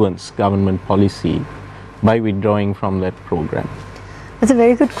influence government policy by withdrawing from that program? That's a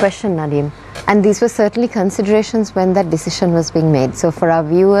very good question, Nadeem. And these were certainly considerations when that decision was being made. So for our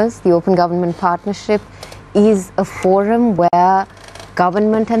viewers, the Open Government Partnership is a forum where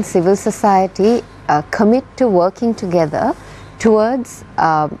government and civil society commit to working together towards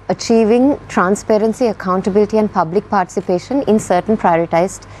achieving transparency, accountability and public participation in certain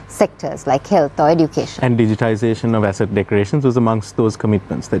prioritized sectors like health or education. And digitization of asset declarations was amongst those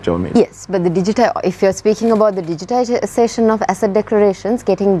commitments that you all made. Yes, but if you're speaking about the digitization of asset declarations,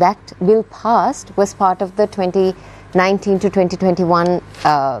 getting that bill passed was part of the 2019 to 2021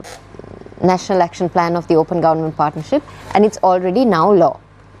 National Action Plan of the Open Government Partnership, and it's already now law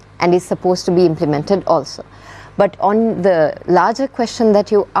and is supposed to be implemented also. But on the larger question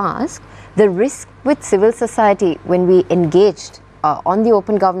that you ask, the risk with civil society when we engaged on the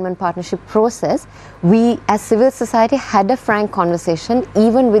Open Government Partnership process, we as civil society had a frank conversation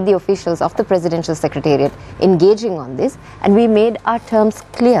even with the officials of the Presidential Secretariat engaging on this, and we made our terms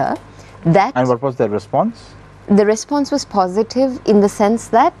clear that... And what was their response? The response was positive in the sense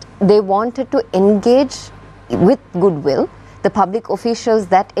that they wanted to engage with goodwill. The public officials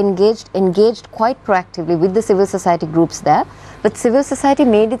that engaged quite proactively with the civil society groups there, but civil society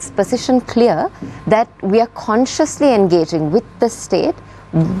made its position clear that we are consciously engaging with the state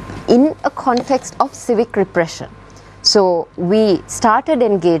in a context of civic repression. So we started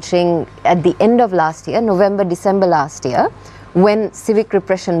engaging at the end of last year, November, December last year, when civic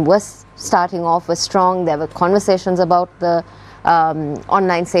repression was starting off, was strong. There were conversations about the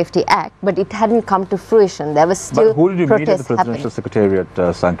Online Safety Act, but it hadn't come to fruition. There was still protests. But who did you meet at the Presidential happening. Secretariat,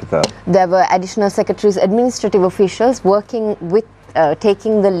 Sankita? There were additional secretaries, administrative officials working with,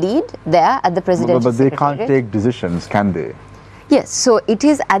 taking the lead there at the Presidential Secretariat. But they can't take decisions, can they? Yes, so it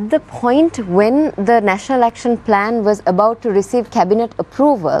is at the point when the National Action Plan was about to receive cabinet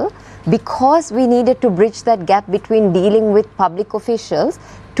approval, because we needed to bridge that gap between dealing with public officials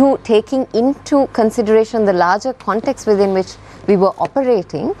to taking into consideration the larger context within which we were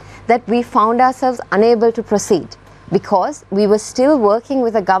operating, that we found ourselves unable to proceed, because we were still working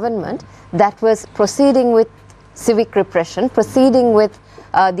with a government that was proceeding with civic repression, proceeding with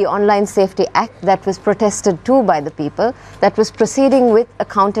the Online Safety Act that was protested to by the people, that was proceeding with a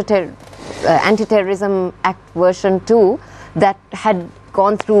Anti-Terrorism Act version 2 that had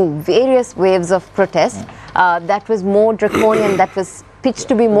gone through various waves of protest, that was more draconian, that was pitched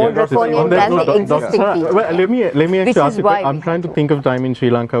to be more draconian than the existing people. Well, let me actually ask you, I'm trying to to think of a time in Sri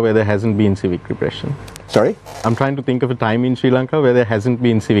Lanka where there hasn't been civic repression. Sorry? I'm trying to think of a time in Sri Lanka where there hasn't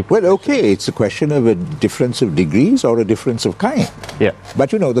been civic Well, okay, it's a question of a difference of degrees or a difference of kind. Yeah.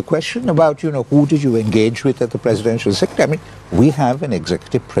 But, the question about, who did you engage with at the presidential sector? I mean, we have an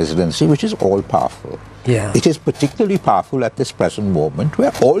executive presidency which is all-powerful. Yeah. It is particularly powerful at this present moment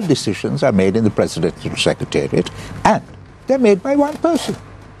where all decisions are made in the presidential secretariat and they're made by one person.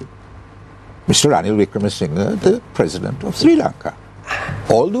 Mr. Ranil Wickremesinghe, the president of Sri Lanka.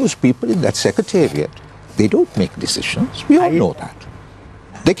 All those people in that secretariat, they don't make decisions. We all know that.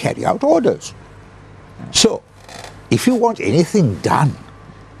 They carry out orders. So, if you want anything done,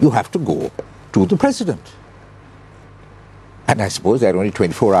 you have to go to the president. And I suppose there are only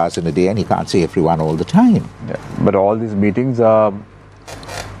 24 hours in a day and he can't see everyone all the time. Yeah. But all these meetings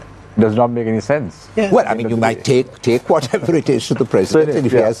does not make any sense. Yeah. Well, I mean, you might take whatever it is to the president, and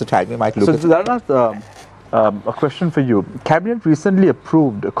if he has the time, he might look at it. So, a question for you. Cabinet recently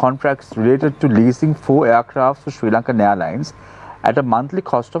approved contracts related to leasing 4 aircrafts for Sri Lankan Airlines at a monthly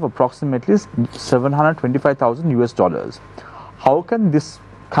cost of approximately $725,000 US. How can this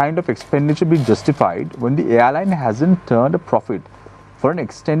kind of expenditure be justified when the airline hasn't turned a profit for an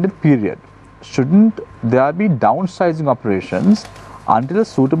extended period? Shouldn't there be downsizing operations until a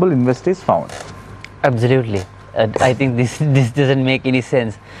suitable investor is found? Absolutely. I think this doesn't make any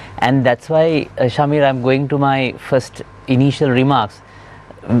sense, and that's why, Shamir, I'm going to my first initial remarks.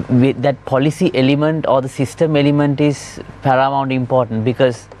 That policy element or the system element is paramount important,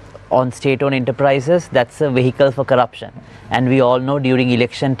 because on state-owned enterprises, that's a vehicle for corruption, and we all know during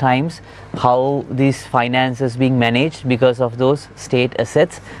election times how this finance is being managed because of those state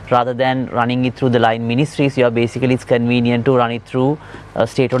assets. Rather than running it through the line ministries, it's convenient to run it through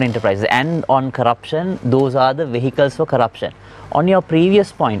state-owned enterprises. And on corruption, those are the vehicles for corruption. On your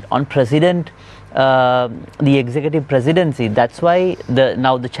previous point on president, the executive presidency, that's why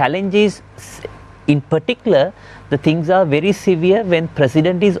now the challenge is, in particular, the things are very severe when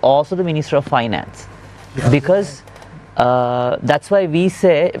president is also the Minister of Finance, because that's why we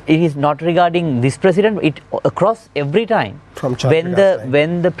say it is not regarding this president, it across every time. From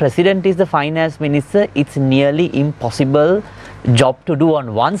when the president is the finance minister, it's nearly impossible job to do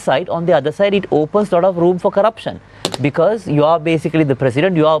on one side. On the other side, it opens a lot of room for corruption, because you are basically the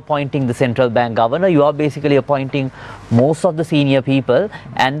president, you are appointing the central bank governor, you are basically appointing most of the senior people,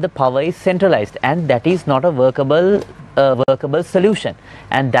 and the power is centralized, and that is not a workable solution.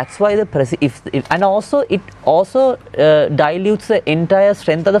 And that's why the and also it also dilutes the entire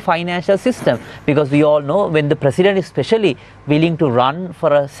strength of the financial system, because we all know when the president is especially willing to run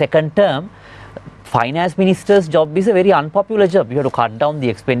for a second term, finance minister's job is a very unpopular job. You have to cut down the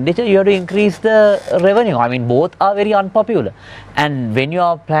expenditure, you have to increase the revenue. I mean, both are very unpopular. And when you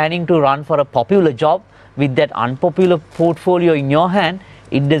are planning to run for a popular job with that unpopular portfolio in your hand,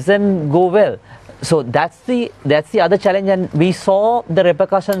 it doesn't go well. So that's the other challenge, and we saw the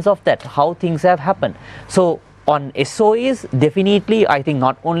repercussions of that, how things have happened. So on SOEs, definitely, I think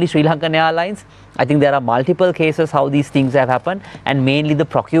not only Sri Lankan Airlines, I think there are multiple cases how these things have happened, and mainly the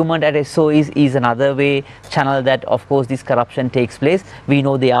procurement at SOEs is another way channel that of course this corruption takes place. We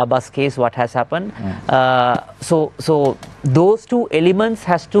know the Airbus case, what has happened. So those two elements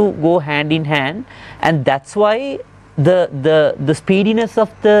has to go hand in hand, and that's why the speediness of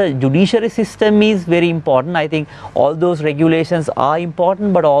the judiciary system is very important. I think all those regulations are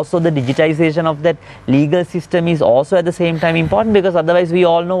important, but also the digitization of that legal system is also at the same time important, because otherwise we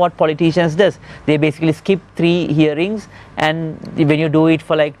all know what politicians does. They basically skip 3 hearings, and when you do it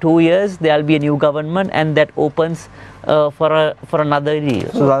for like 2 years, there will be a new government, and that opens for another year.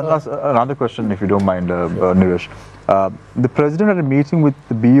 So that's another question, if you don't mind, Nilesh. The President at a meeting with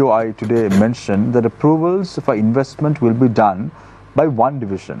the BOI today mentioned that approvals for investment will be done by one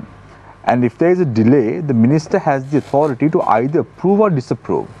division, and if there is a delay, the Minister has the authority to either approve or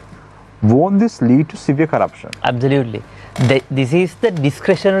disapprove. Won't this lead to severe corruption? Absolutely. This is the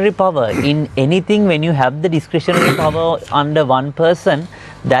discretionary power. In anything, when you have the discretionary power under one person,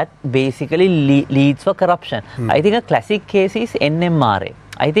 that basically leads for corruption. I think a classic case is NMRA.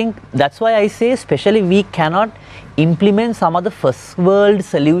 I think that's why I say, especially, we cannot implement some of the first world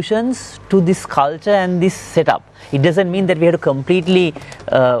solutions to this culture and this setup. It doesn't mean that we have to completely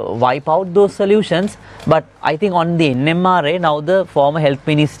wipe out those solutions, but I think on the NMRA, now the former health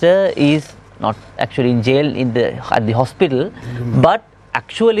minister is not actually in jail at the hospital, but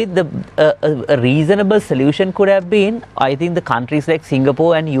actually a reasonable solution could have been, I think the countries like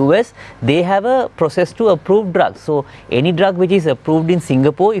Singapore and US, they have a process to approve drugs. So any drug which is approved in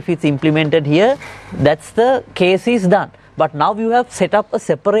Singapore, if it's implemented here, that's the case is done. But now you have set up a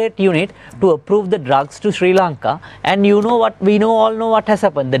separate unit to approve the drugs to Sri Lanka, and you know what, we all know what has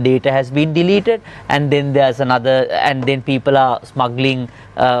happened. The data has been deleted, and then there's another, and then people are smuggling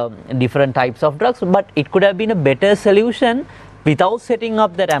different types of drugs. But it could have been a better solution without setting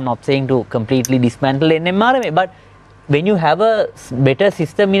up that. I'm not saying to completely dismantle NMRMA, but when you have a better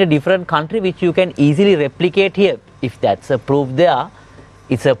system in a different country which you can easily replicate here, if that's approved there,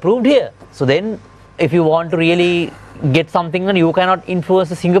 it's approved here. So then if you want to really get something done, you cannot influence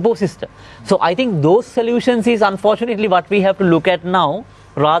the Singapore system. So I think those solutions is unfortunately what we have to look at now,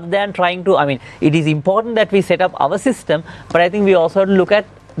 rather than trying to, I mean, it is important that we set up our system, but I think we also have to look at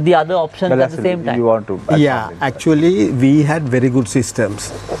the other options at the same time. You want to yeah, actually we had very good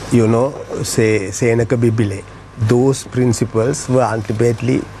systems, you know, say Senaka Bibile. Those principles were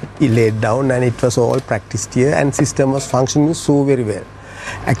ultimately laid down, and it was all practiced here, and system was functioning so very well.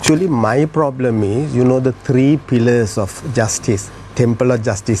 Actually, my problem is, you know, the 3 pillars of justice, temple of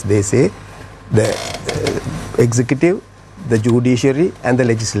justice, they say, the executive, the judiciary and the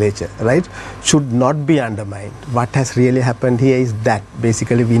legislature, right, should not be undermined. What has really happened here is that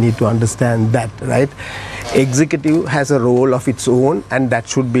basically we need to understand that, right? Executive has a role of its own, and that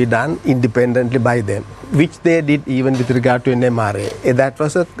should be done independently by them, which they did even with regard to NMRA. That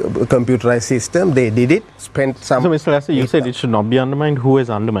was a computerized system. They did it, spent some... So, Mr. Lasser, you said it should not be undermined. Who has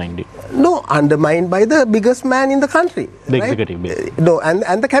undermined it? No, undermined by the biggest man in the country. The right? executive, basically. No,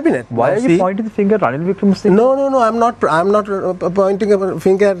 and the cabinet. Why are you pointing the finger at Ranil Wickremesinghe? No, I'm not pointing a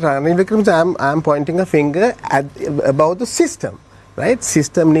finger at Ranil Wickremesinghe. I'm pointing a finger at about the system. Right?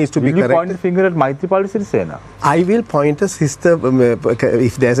 System needs to be corrected. Will you point the finger at Maithripala Sirisena? I will point a system,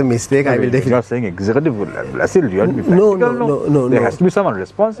 if there's a mistake, I will definitely... You are saying executive level, you have to be practical. No. There has to be someone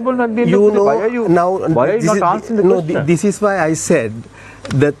responsible at the end you of the day. Why are you not answering the question? This is why I said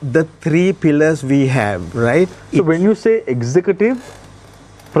that the 3 pillars we have, right? So when you say executive,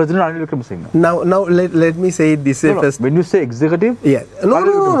 President Ranil Wickremesinghe. Now let me say it this way first. When you say executive, yeah,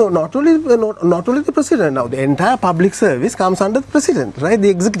 no, not only the president. Now the entire public service comes under the president, right? The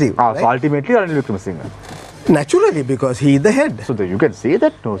executive. Right? So ultimately Ranil Wickremesinghe. Naturally, because he is the head. So you can say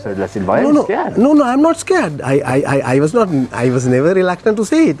that. No, sir. Why are you scared? No, I'm not scared. I was not. I was never reluctant to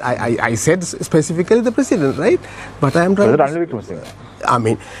say it. I said specifically the president, right? But I am trying. Ranil Wickremesinghe. I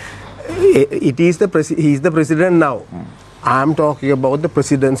mean, it is he is the president now. I'm talking about the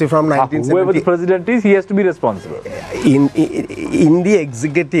presidency from 1970. Whoever the president is, he has to be responsible. In the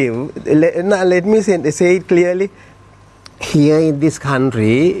executive, let me say it clearly. Here in this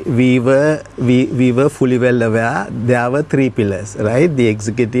country, we were fully well aware there were 3 pillars, right? The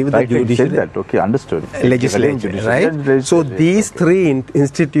executive, the judiciary, that. Okay, understood. Legislature, right? So these 3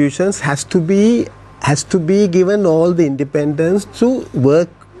 institutions has to be given all the independence to work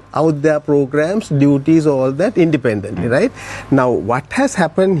out their programs, duties, all that independently, right? Now, what has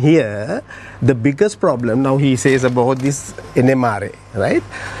happened here, the biggest problem, now he says about this NMRA, right?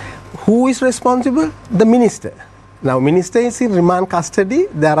 Who is responsible? The minister. Now, minister is in remand custody.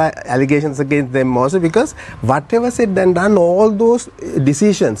 There are allegations against them also because whatever said and done, all those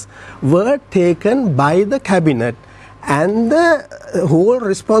decisions were taken by the cabinet, and the whole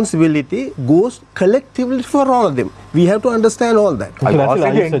responsibility goes collectively for all of them. We have to understand all that. I was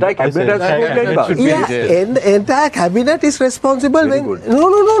asking the entire cabinet has to be blamed about. Yeah, and the entire cabinet is responsible when...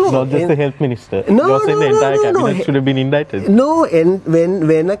 No. Not just the health minister. No, You're saying the entire cabinet no. should have been indicted. No, and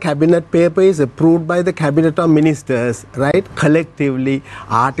when a cabinet paper is approved by the cabinet of ministers, right, collectively,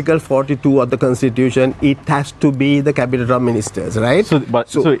 Article 42 of the Constitution, it has to be the cabinet of ministers, right? So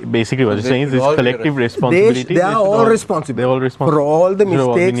basically what you're saying is this collective responsibility. They are all responsible. They're all responsible. For all the Should have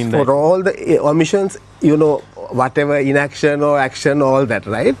all been mistakes, indicted. for all the omissions, whatever inaction or action, all that,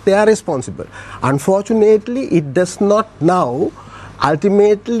 right? They are responsible. Unfortunately, it does not now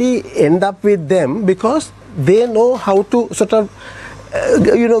ultimately end up with them because they know how to sort of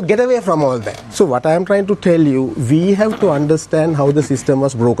get away from all that. So what I am trying to tell you, we have to understand how the system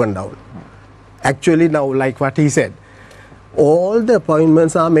was broken down. Actually now, like what he said, all the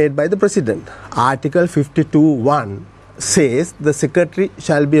appointments are made by the president. Article 52(1) says the secretary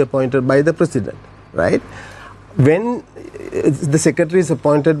shall be appointed by the president, right? When the secretary is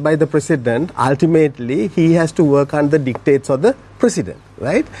appointed by the president, ultimately he has to work under the dictates of the president,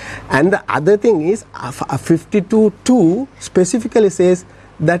 right? And the other thing is 52(2) specifically says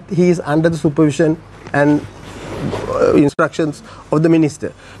that he is under the supervision and instructions of the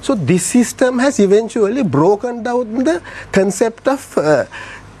minister. So this system has eventually broken down the concept of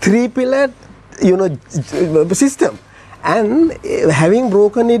three-pillared system. And having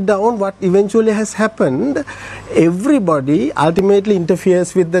broken it down, what eventually has happened, everybody ultimately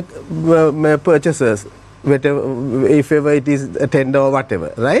interferes with the purchasers, whatever, if ever it is a tender or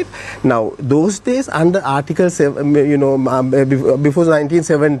whatever, right? Now, those days under Article 7, before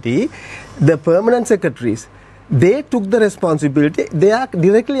 1970, the permanent secretaries, they took the responsibility. They are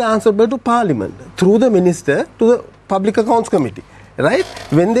directly answerable to Parliament through the minister to the Public Accounts Committee. Right?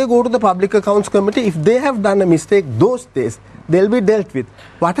 When they go to the Public Accounts Committee, if they have done a mistake those days, they'll be dealt with.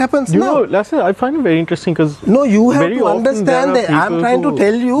 What happens now? Lassa, I find it very interesting because you have to understand that I'm trying to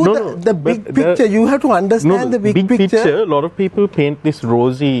tell you the big picture. You have to understand the big picture. A lot of people paint this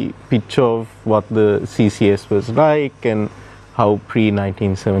rosy picture of what the CCS was like and how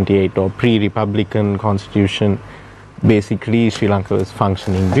pre-1978 or pre-Republican constitution, basically Sri Lanka was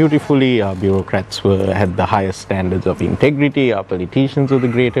functioning beautifully, our bureaucrats had the highest standards of integrity, our politicians were the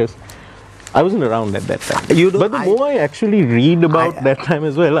greatest. I wasn't around at that time. But the more I actually read about that time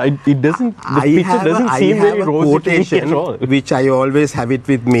as well, the picture doesn't seem very rosy to me at all. Which I always have it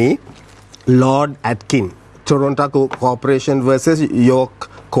with me, Lord Atkin, Toronto Corporation versus York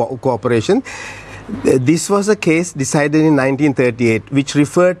Corporation. This was a case decided in 1938, which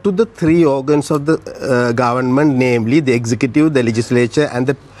referred to the three organs of the government, namely the executive, the legislature, and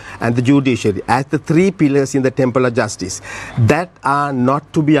the judiciary, as the three pillars in the temple of justice that are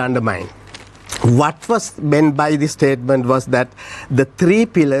not to be undermined. What was meant by this statement was that the three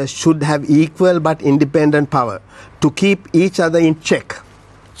pillars should have equal but independent power to keep each other in check.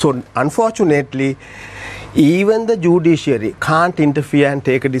 So, unfortunately, even the judiciary can't interfere and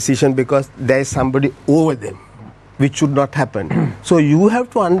take a decision because there is somebody over them, which should not happen. So you have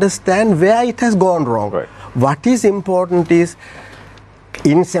to understand where it has gone wrong. Right. What is important is,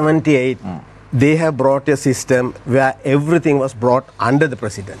 in 78, they have brought a system where everything was brought under the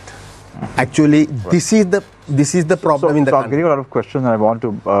president. Actually, this is the problem in the country. I'm getting a lot of questions and I want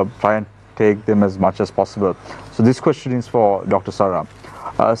to try and take them as much as possible. So this question is for Dr. Sara.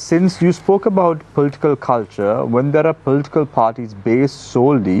 Since you spoke about political culture, when there are political parties based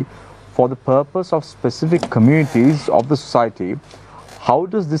solely for the purpose of specific communities of the society, how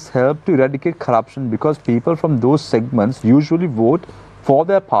does this help to eradicate corruption? Because people from those segments usually vote for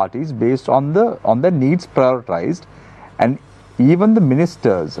their parties based on their needs prioritized, and even the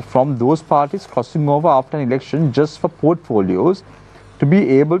ministers from those parties crossing over after an election just for portfolios to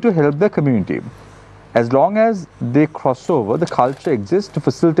be able to help their community. As long as they cross over, the culture exists to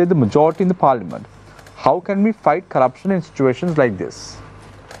facilitate the majority in the parliament. How can we fight corruption in situations like this?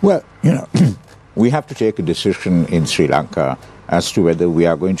 Well, we have to take a decision in Sri Lanka as to whether we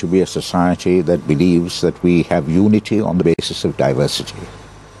are going to be a society that believes that we have unity on the basis of diversity.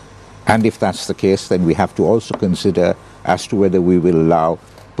 And if that's the case, then we have to also consider as to whether we will allow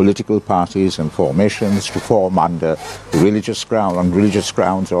political parties and formations to form under on religious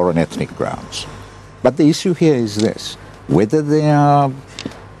grounds or on ethnic grounds. But the issue here is this: whether they are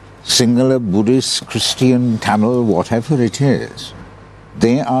Sinhala, Buddhist, Christian, Tamil, whatever it is,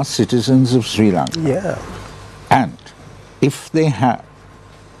 they are citizens of Sri Lanka. Yeah. And if they have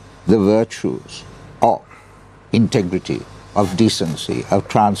the virtues of integrity, of decency, of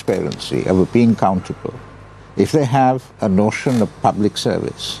transparency, of being accountable, if they have a notion of public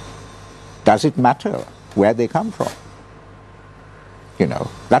service, does it matter where they come from? You know,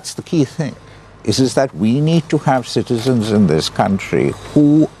 that's the key thing, is that we need to have citizens in this country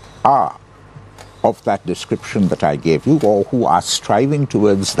who are of that description that I gave you, or who are striving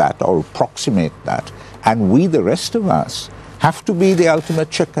towards that or approximate that, and we, the rest of us, have to be the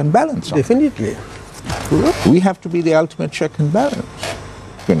ultimate check and balance. Definitely. We have to be the ultimate check and balance.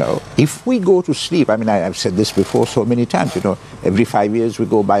 You know, if we go to sleep, I mean, I've said this before so many times, you know, every 5 years we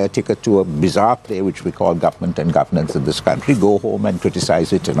go buy a ticket to a bizarre play which we call Government and Governance in this country, go home and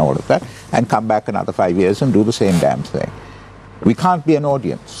criticize it and all of that, and come back another 5 years and do the same damn thing. We can't be an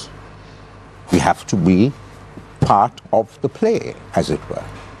audience. We have to be part of the play, as it were.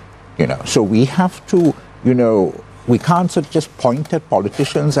 You know, so we have to, you know, we can't sort of just point at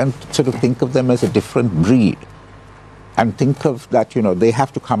politicians and sort of think of them as a different breed and think of that, you know, they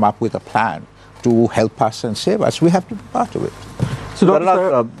have to come up with a plan to help us and save us. We have to be part of it. So,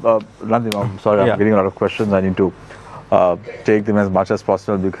 Randim, I'm sorry, I'm getting a lot of questions. I need to take them as much as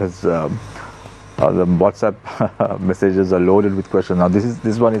possible because the WhatsApp messages are loaded with questions. Now,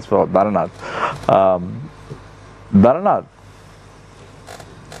 this one is for Dharanath. Dharanath,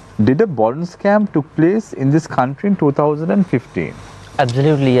 did a bond scam took place in this country in 2015?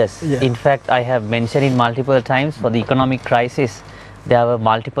 Absolutely, yes. Yeah. In fact, I have mentioned it multiple times, for the economic crisis, there were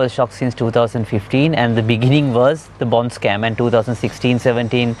multiple shocks since 2015, and the beginning was the bond scam, and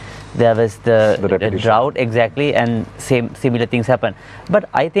 2016-17 there was the drought, exactly, and similar things happened. But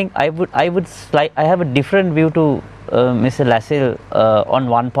I think I have a different view to Mr. Lasil on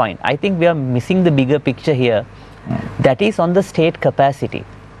one point. I think we are missing the bigger picture here, that is on the state capacity,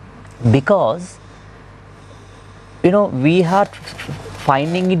 because you know, we are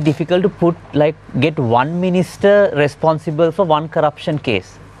finding it difficult to get one minister responsible for one corruption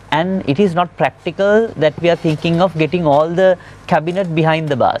case, and it is not practical that we are thinking of getting all the cabinet behind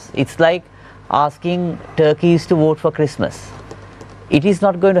the bars. It's like asking turkeys to vote for Christmas. It is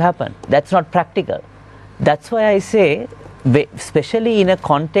not going to happen. That's not practical. That's why I say, especially in a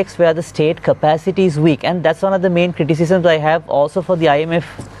context where the state capacity is weak, and that's one of the main criticisms I have also for the IMF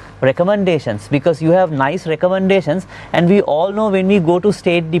recommendations, because you have nice recommendations, and we all know when we go to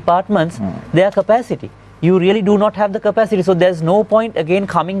state departments, their capacity, you really do not have the capacity. So there's no point again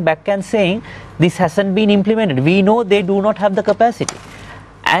coming back and saying this hasn't been implemented. We know they do not have the capacity,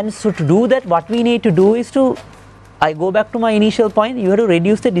 and so to do that, what we need to do is to, I go back to my initial point, you have to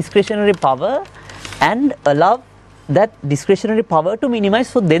reduce the discretionary power and allow that discretionary power to minimize,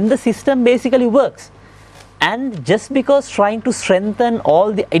 so then the system basically works. And just because trying to strengthen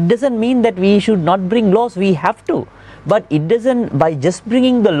it doesn't mean that we should not bring laws. We have to, but it doesn't, by just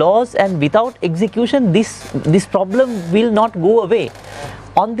bringing the laws and without execution, this problem will not go away.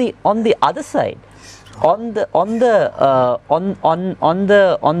 On the other side, on the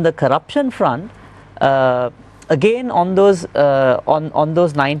corruption front, again on those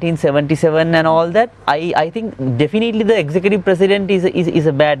 1977 and all that, I think definitely the executive president is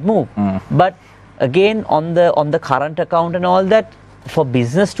a bad move, but again, on the current account and all that, for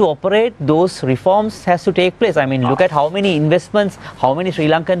business to operate, those reforms has to take place. I mean, look at how many investments, how many Sri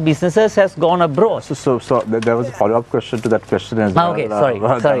Lankan businesses has gone abroad. So there was a follow-up question to that question as well. Okay,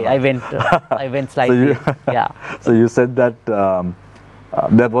 sorry, I went slightly. So you said that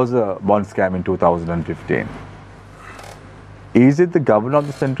there was a bond scam in 2015. Is it the governor of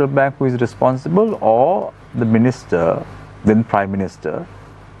the central bank who is responsible, or the minister, then prime minister,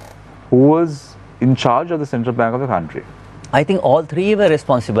 who was in charge of the central bank of the country? I think all three were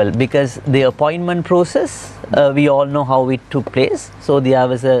responsible, because the appointment process, we all know how it took place. So there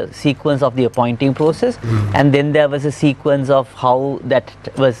was a sequence of the appointing process, and then there was a sequence of how that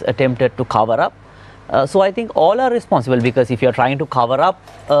was attempted to cover up. So I think all are responsible, because if you are trying to cover up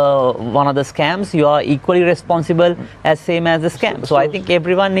one of the scams, you are equally responsible as same as the scam. So I think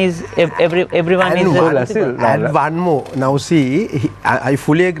everyone is responsible. And one more. Now see, I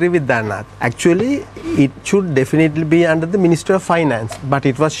fully agree with Dharanath. Actually, it should definitely be under the Minister of Finance, but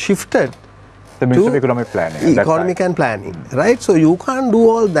it was shifted. The Minister of Economic Planning. Economic and Planning, right? So you can't do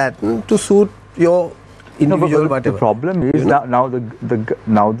all that to suit your individual whatever. The problem is now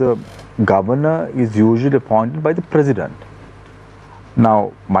the governor is usually appointed by the president.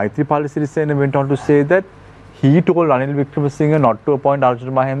 Now, Maithripala Sirisena went on to say that he told Ranil Wickremesinghe not to appoint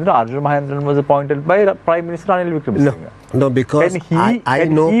Arjun Mahendra. Arjun Mahendra was appointed by Prime Minister Ranil Wickremesinghe. No, because I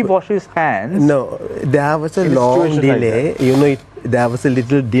know he washed his hands. No, there was a long delay. Like there was a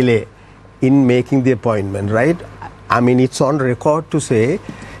little delay in making the appointment, right? I mean, it's on record to say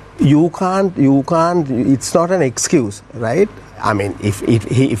you can't. It's not an excuse, right? I mean,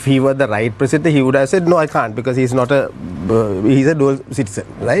 if he were the right president, he would have said, no, I can't, because he's not he's a dual citizen,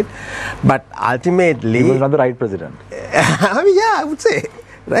 right? But ultimately... He was not the right president. I mean, yeah, I would say,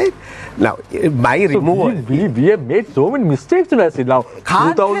 right? Now, by removal... We have made so many mistakes to that. Now,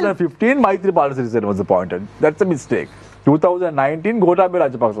 2015, Maithripala Sirisena was appointed. That's a mistake. 2019, Gotabaya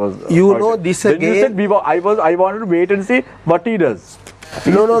Rajapaksa was appointed. This then again... you said, I wanted to wait and see what he does.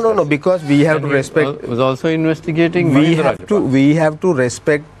 No, because we have to respect... was also investigating... We have to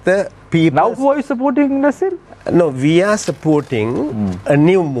respect the people... Now who are you supporting, Nasir? No, we are supporting a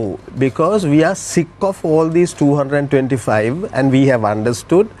new move, because we are sick of all these 225, and we have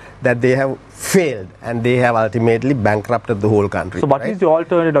understood that they have failed and they have ultimately bankrupted the whole country. So what is the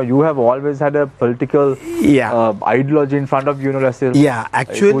alternative? You have always had a political ideology in front of you, Nasir. Yeah,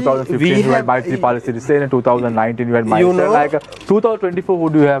 actually, 2015 you had Maithripala Sirisena, 2019 you had myself. 2024,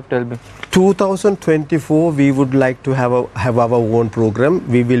 what do you have? Tell me. 2024, we would like to have our own program.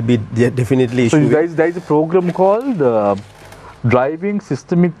 We will be definitely issuing. So there is a program called Driving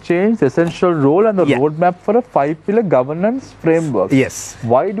Systemic Change, Essential Role and the Roadmap for a 5-Pillar Governance Framework. Yes.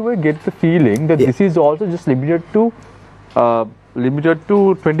 Why do I get the feeling that this is also just limited to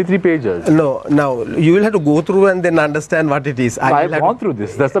 23 pages? No, now you will have to go through and then understand what it is. I have gone through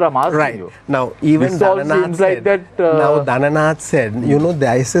this. That's what I'm asking you. Now, even Dhananath said, Dhananath said,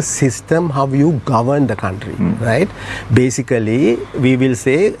 there is a system how you govern the country, right? Basically, we will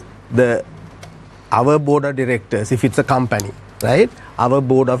say our board of directors, if it's a company, right? Our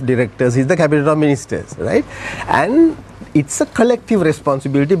board of directors is the cabinet of ministers, right? And it's a collective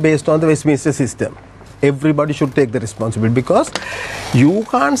responsibility based on the Westminster system. Everybody should take the responsibility, because you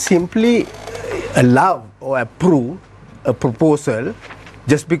can't simply allow or approve a proposal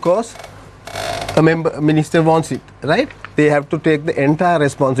just because a minister wants it, right? They have to take the entire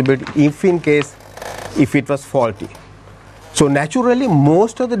responsibility if it was faulty. So naturally,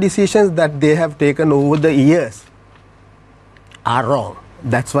 most of the decisions that they have taken over the years are wrong.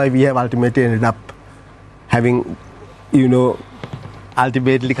 That's why we have ultimately ended up having,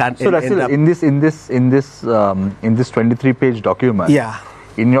 ultimately can't. So in this 23-page document,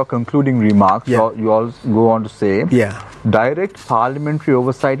 in your concluding remarks, you also go on to say, direct parliamentary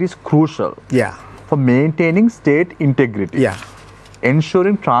oversight is crucial for maintaining state integrity,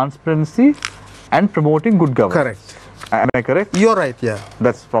 ensuring transparency and promoting good governance. Correct. Am I correct? You're right,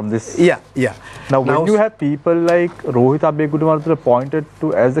 That's from this. Now, when you have people like Rohit Abeyegudumardhan appointed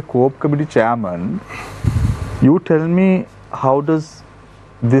to as the co-op committee chairman, you tell me, how does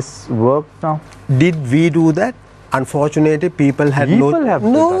this work now? Did we do that? Unfortunately, people had this is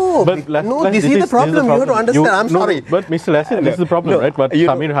the problem. You have to understand. I'm sorry. But Mr. Lassin, this is the problem, right? What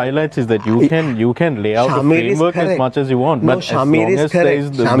Shamir highlights is that you can lay out a framework as much as you want. No, but Shamir is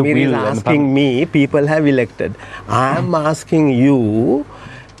correct. Shamir is asking me, people have elected. I am asking you,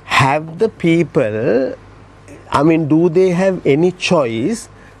 have the people, do they have any choice,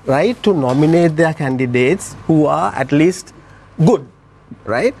 right, to nominate their candidates who are at least good?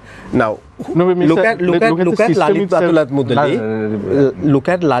 Right now, look at Lalita Atulath Look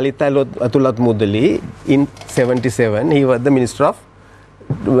at Lalita Atulath Mudali in '77. He was the Minister of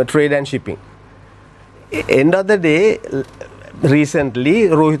Trade and Shipping. End of the day, recently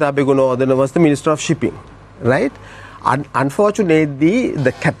Rohit Abeyegudumardhan was the Minister of Shipping. Right? Unfortunately,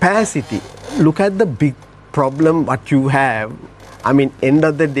 the capacity. Look at the big problem what you have. End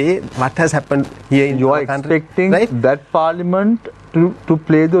of the day, what has happened here in your country? You are expecting that parliament to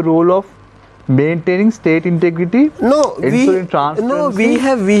play the role of maintaining state integrity, ensuring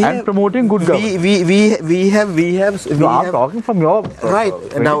transparency, and promoting good governance. We have. I'm talking from your right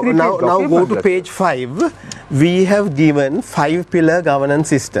now. Go to page 5. We have given 5-pillar governance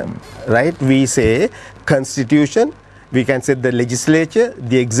system. Right? We say constitution. We can say the legislature,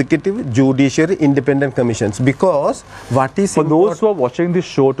 the executive, judiciary, independent commissions. Because what is for those who are watching this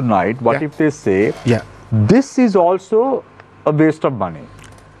show tonight, what if they say, this is also a waste of money?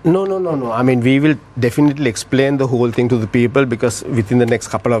 No. We will definitely explain the whole thing to the people, because within the next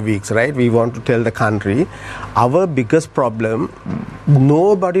couple of weeks, right, we want to tell the country our biggest problem,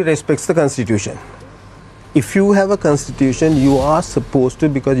 nobody respects the constitution. If you have a constitution, you are supposed to,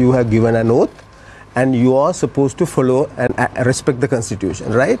 because you have given an oath, and you are supposed to follow and respect the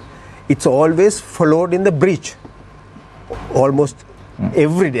constitution, right? It's always followed in the breach, almost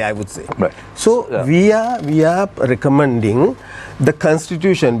every day, I would say. Right. So we are recommending the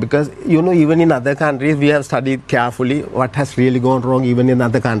constitution, because even in other countries we have studied carefully what has really gone wrong even in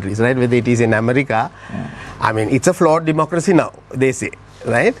other countries, right? Whether it is in America, I mean, it's a flawed democracy now, they say,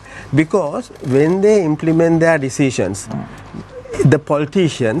 right? Because when they implement their decisions, the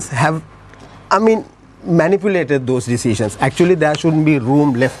politicians have, manipulated those decisions. Actually, there shouldn't be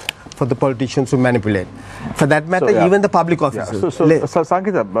room left for the politicians to manipulate. For that matter, even the public officers. So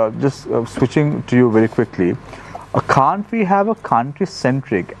Sankita, just switching to you very quickly, can't we have a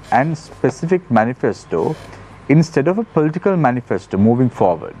country-centric and specific manifesto instead of a political manifesto moving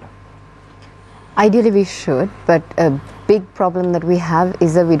forward? Ideally we should, but a big problem that we have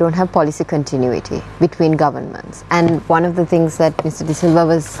is that we don't have policy continuity between governments. And one of the things that Mr. De Silva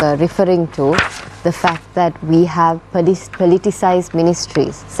was referring to, the fact that we have politicized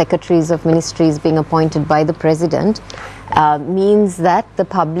ministries, secretaries of ministries being appointed by the president, means that the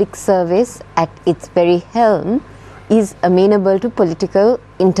public service at its very helm is amenable to political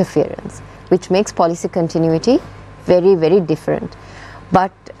interference, which makes policy continuity very, very different.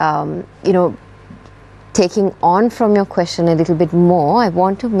 But, taking on from your question a little bit more, I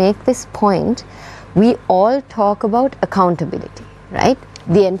want to make this point. We all talk about accountability, right?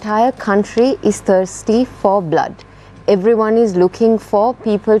 The entire country is thirsty for blood. Everyone is looking for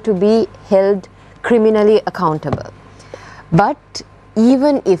people to be held criminally accountable. But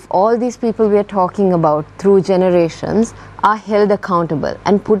even if all these people we are talking about through generations are held accountable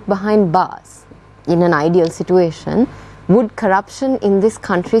and put behind bars in an ideal situation, would corruption in this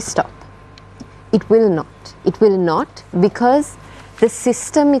country stop? It will not. It will not, because the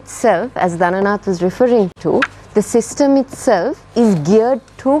system itself, as Dhananath was referring to, the system itself is geared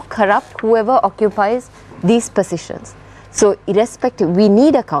to corrupt whoever occupies these positions. So irrespective, we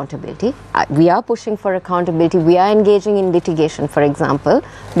need accountability. We are pushing for accountability. We are engaging in litigation, for example,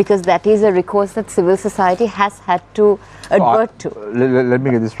 because that is a recourse that civil society has had to advert to. Let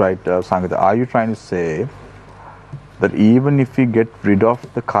me get this right, Sankita. Are you trying to say that even if we get rid of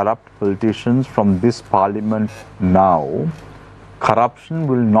the corrupt politicians from this parliament now, corruption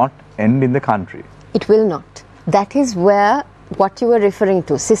will not end in the country? It will not. That is where what you were referring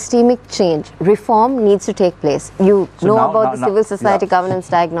to, systemic change, reform needs to take place. You know about the civil society governance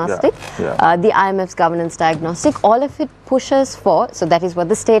diagnostic, the IMF's governance diagnostic, all of it pushes for, so that is what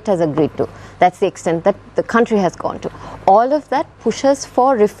the state has agreed to. That's the extent that the country has gone to. All of that pushes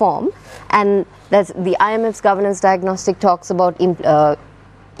for reform, and that's the IMF's governance diagnostic talks about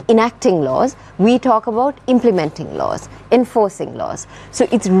enacting laws. We talk about implementing laws, enforcing laws. So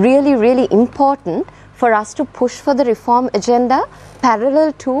it's really, really important for us to push for the reform agenda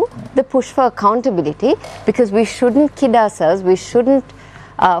parallel to the push for accountability, because we shouldn't kid ourselves, we shouldn't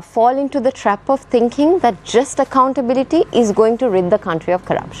fall into the trap of thinking that just accountability is going to rid the country of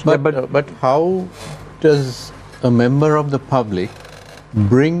corruption. But how does a member of the public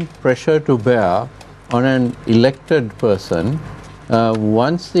bring pressure to bear on an elected person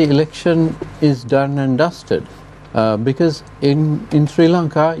once the election is done and dusted? Because in Sri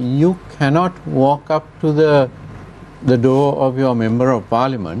Lanka, you cannot walk up to the door of your member of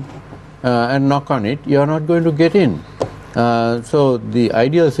parliament and knock on it. You are not going to get in. So the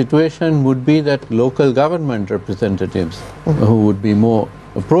ideal situation would be that local government representatives who would be more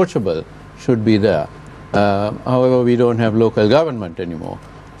approachable should be there. However, we don't have local government anymore.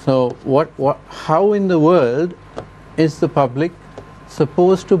 So how in the world is the public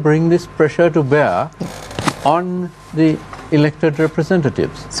supposed to bring this pressure to bear on the elected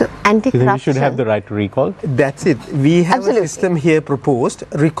representatives? So anti-corruption, we should have the right to recall. That's it. We have a system here proposed,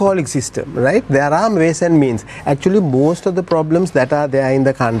 recalling system, right? There are ways and means. Actually, most of the problems that are there in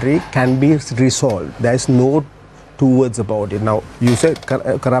the country can be resolved. There is no two words about it. Now, you said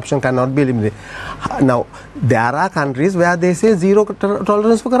corruption cannot be eliminated. Now, there are countries where they say zero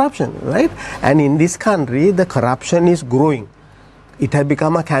tolerance for corruption, right? And in this country, the corruption is growing. It has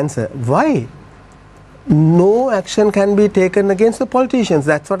become a cancer. Why? No action can be taken against the politicians.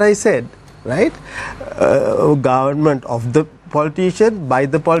 That's what I said, right? Government of the politician, by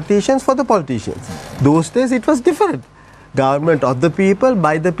the politicians, for the politicians. Those days it was different. Government of the people,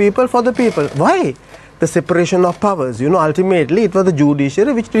 by the people, for the people. Why? The separation of powers. Ultimately it was the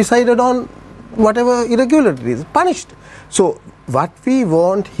judiciary which decided on whatever irregularities, punished. So what we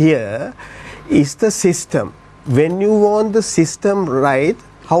want here is the system. When you want the system right,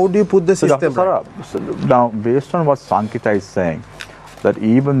 how do you put the system right? So now, based on what Sankita is saying, that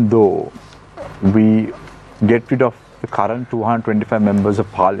even though we get rid of the current 225 members of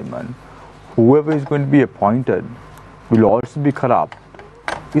parliament, whoever is going to be appointed will also be corrupt,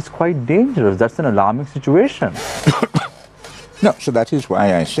 it's quite dangerous. That's an alarming situation. No, so that is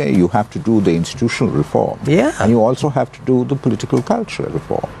why I say you have to do the institutional reform. Yeah. And you also have to do the political culture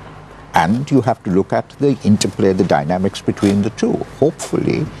reform. And you have to look at the interplay, the dynamics between the two.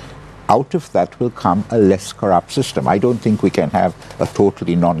 Hopefully, out of that will come a less corrupt system. I don't think we can have a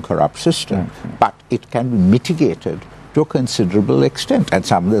totally non-corrupt system, but it can be mitigated to a considerable extent. And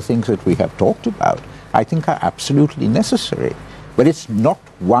some of the things that we have talked about, I think, are absolutely necessary. But it's not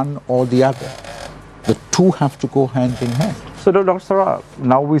one or the other. The two have to go hand in hand. So, Dr. Sara,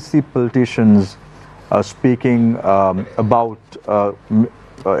 now we see politicians speaking about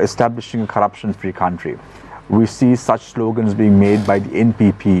establishing a corruption-free country. We see such slogans being made by the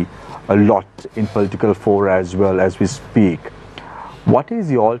NPP a lot in political fora as well as we speak. What is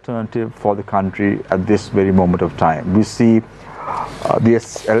the alternative for the country at this very moment of time? We see the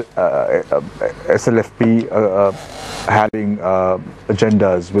SLFP having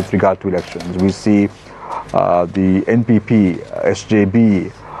agendas with regard to elections. We see the NPP,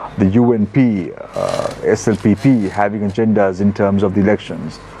 SJB, the UNP, SLPP having agendas in terms of the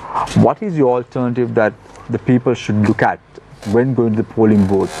elections. What is the alternative that the people should look at when going to the polling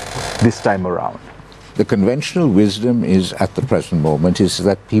booth this time around? The conventional wisdom is, at the present moment, is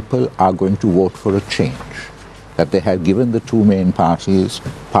that people are going to vote for a change. That they have given the two main parties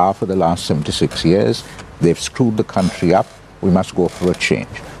power for the last 76 years. They've screwed the country up. We must go for a change.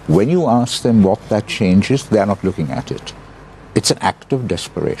 When you ask them what that change is, they're not looking at it. It's an act of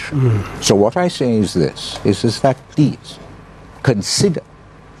desperation. So what I say is this, is that please consider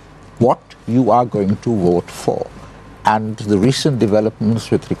what you are going to vote for. And the recent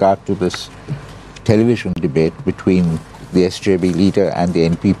developments with regard to this television debate between the SJB leader and the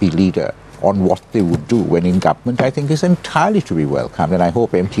NPP leader on what they would do when in government, I think is entirely to be welcomed, and I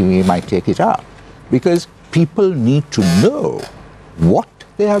hope MTV might take it up, because people need to know what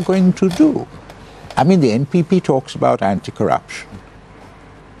they are going to do. I mean, the NPP talks about anti-corruption.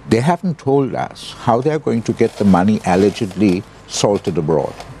 They haven't told us how they are going to get the money allegedly salted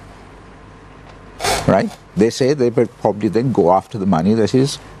abroad. Right? They say they will probably then go after the money that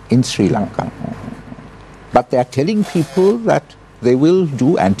is in Sri Lanka. But they are telling people that they will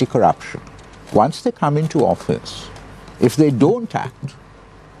do anti-corruption. Once they come into office, if they don't act,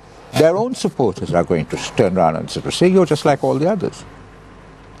 their own supporters are going to turn around and sort of say, you're just like all the others.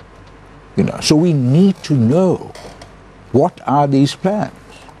 You know, so we need to know what are these plans.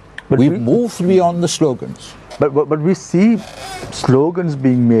 But We've moved beyond the slogans. But we see slogans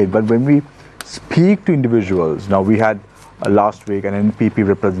being made, but when we speak to individuals, now we had last week an NPP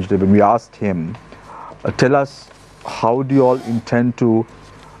representative, and we asked him, tell us, how do you all intend to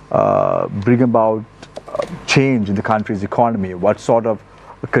bring about change in the country's economy? What sort of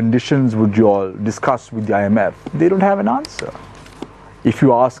conditions would you all discuss with the IMF? They don't have an answer. If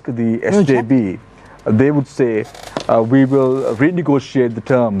you ask the SJB, they would say, we will renegotiate the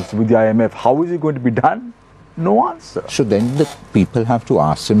terms with the IMF. How is it going to be done? No answer. So then the people have to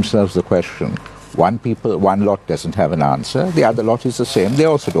ask themselves the question, one lot doesn't have an answer, the other lot is the same, they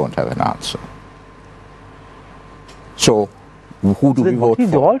also don't have an answer. So who do we vote for? What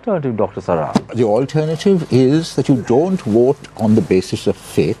is the alternative, Dr. Sara? The alternative is that you don't vote on the basis of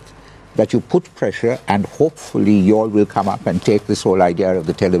faith, that you put pressure, and hopefully you all will come up and take this whole idea of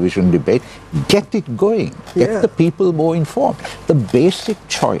the television debate, get it going, get the people more informed.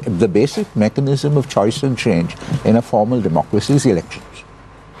 The basic mechanism of choice and change in a formal democracy is elections.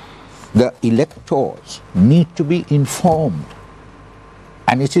 The electors need to be informed,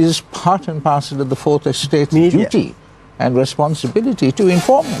 and it is part and parcel of the Fourth Estate's duty and responsibility to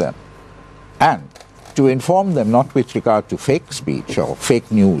inform them. And to inform them not with regard to fake speech or fake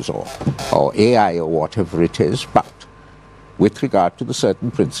news or AI or whatever it is, but with regard to the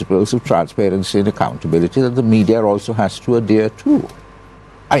certain principles of transparency and accountability that the media also has to adhere to.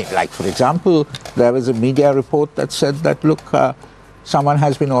 I mean, like, for example, there was a media report that said that, look, someone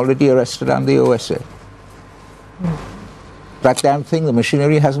has been already arrested on the OSA. That damn thing, the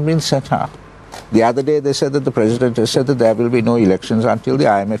machinery hasn't been set up. The other day they said that the president has said that there will be no elections until the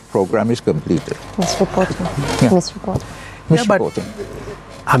IMF program is completed. Misreporting. Yeah. Misreporting. Misreporting.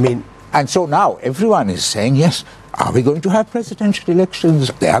 I mean, and so now everyone is saying, yes, are we going to have presidential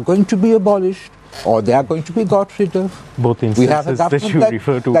elections? They are going to be abolished, or they are going to be got rid of. Both We have a instances that you government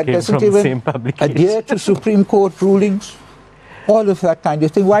refer to that came doesn't from the even same publication. adhere to Supreme Court rulings. All of that kind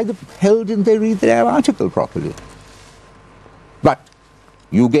of thing. Why the hell didn't they read their article properly? But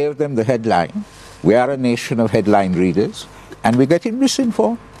you gave them the headline. We are a nation of headline readers, and we're getting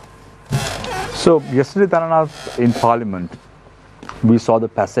misinformed. So yesterday, Dhananath, in Parliament, we saw the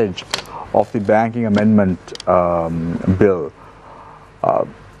passage of the banking amendment bill.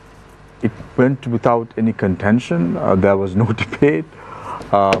 it went without any contention. There was no debate.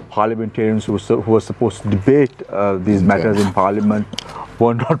 Parliamentarians who were supposed to debate these matters in Parliament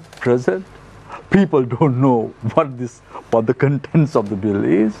were not present. People don't know what the contents of the bill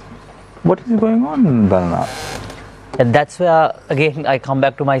is. What is going on, Dhanana? And that's where again I come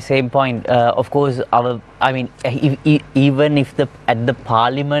back to my same point. Of course, even if at the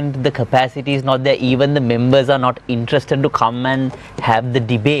Parliament the capacity is not there, even the members are not interested to come and have the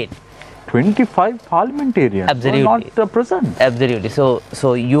debate. 25 parliamentarians Absolutely. were not present. Absolutely.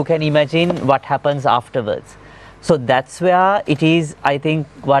 So you can imagine what happens afterwards. So that's where it is, I think,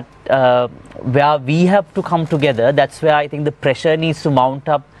 where we have to come together. That's where I think the pressure needs to mount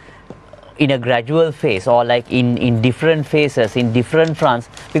up in a gradual phase, or like in different phases, in different fronts,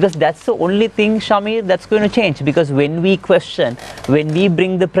 because that's the only thing, Shamir, that's going to change. Because when we question, when we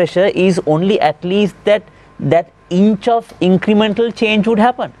bring the pressure, is only at least that inch of incremental change would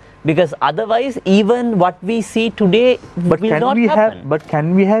happen. Because otherwise, even what we see today will not happen. But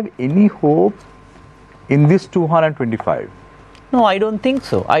can we have any hope in this 225? No, I don't think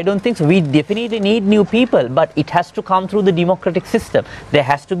so. I don't think so. We definitely need new people, but it has to come through the democratic system. There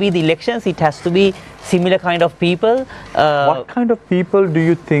has to be the elections. It has to be similar kind of people. What kind of people do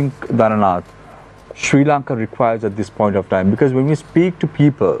you think, Dhananath, Sri Lanka requires at this point of time? Because when we speak to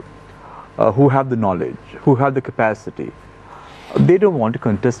people who have the knowledge, who have the capacity, they don't want to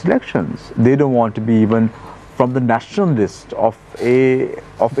contest elections. They don't want to be even from the national list of a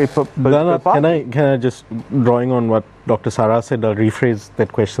political party. Can I just, drawing on what Dr. Sara said, I'll rephrase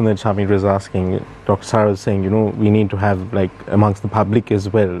that question that Shamir was asking. Dr. Sara was saying, we need to have, like, amongst the public as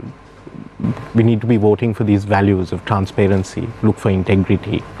well, we need to be voting for these values of transparency, look for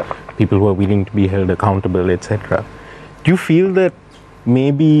integrity, people who are willing to be held accountable, etc. Do you feel that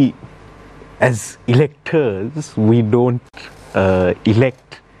maybe as electors, we don't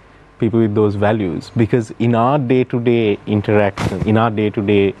elect people with those values? Because in our day-to-day interaction, in our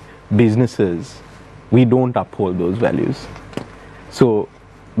day-to-day businesses, we don't uphold those values. So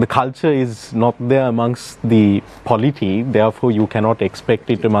the culture is not there amongst the polity, therefore you cannot expect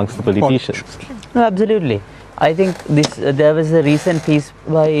it amongst the politicians. No, absolutely. I think there was a recent piece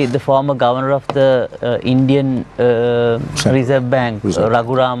by the former governor of the Indian Reserve Bank,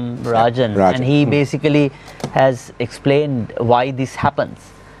 Raghuram Rajan, and he basically has explained why this happens.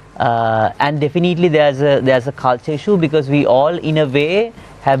 And definitely there's a culture issue, because we all in a way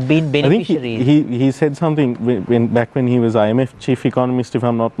have been beneficiaries. I think he said something back when he was IMF chief economist, if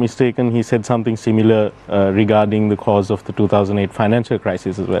I'm not mistaken. He said something similar regarding the cause of the 2008 financial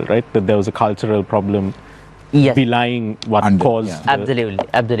crisis as well, right? That there was a cultural problem. Yes. Belying what caused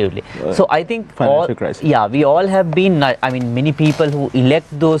absolutely. So I think financial crisis. We all have been, many people who elect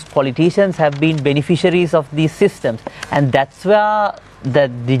those politicians have been beneficiaries of these systems, and that's where the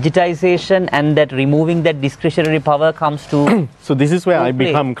digitization and that removing that discretionary power comes to so this is where I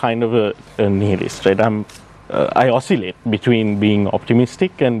become kind of a nihilist, right? I oscillate between being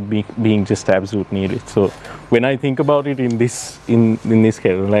optimistic and being just absolute nihilist. So when I think about it in this case,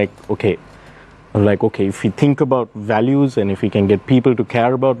 I'm like, okay, if we think about values, and if we can get people to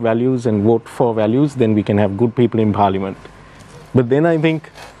care about values and vote for values, then we can have good people in parliament. But then I think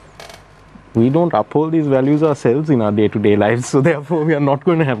we don't uphold these values ourselves in our day-to-day lives, so therefore we are not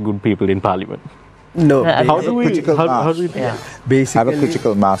going to have good people in parliament. No. How do we basically have a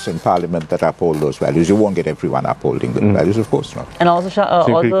critical mass in parliament that uphold those values? You won't get everyone upholding the values, of course not. And also,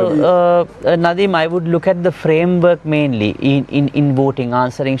 Nadeem, I would look at the framework mainly in voting,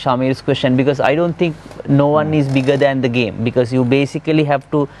 answering Shamir's question, because I don't think no one is bigger than the game, because you basically have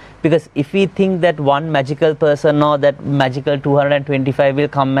to, because if we think that one magical person or that magical 225 will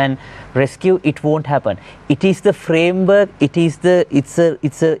come and rescue, it won't happen. It is the framework, it's a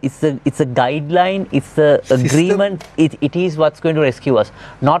guideline, it's the agreement, it is what's going to rescue us.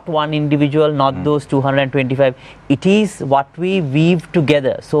 Not one individual, not those 225. It is what we weave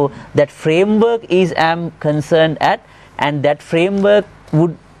together. So that framework is I'm concerned at, and that framework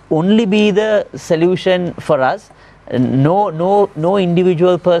would only be the solution for us. No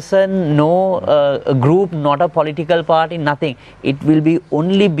individual person, no group, not a political party, nothing. It will be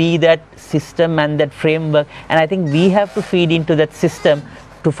only be that system and that framework, and I think we have to feed into that system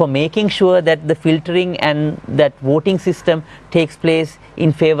for making sure that the filtering and that voting system takes place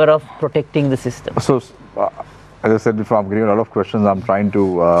in favor of protecting the system. So, as I said before, I'm getting a lot of questions. I'm trying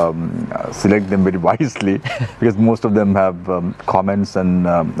to select them very wisely because most of them have comments and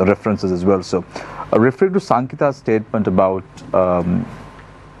references as well. So, referring to Sankita's statement about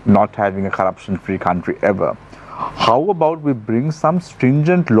not having a corruption-free country ever, how about we bring some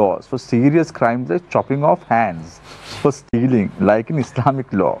stringent laws for serious crimes like chopping off hands for stealing, like in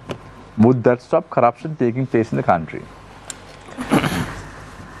Islamic law? Would that stop corruption taking place in the country?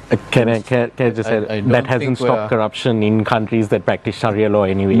 Can I just say I don't that hasn't think stopped we're- corruption in countries that practice Sharia law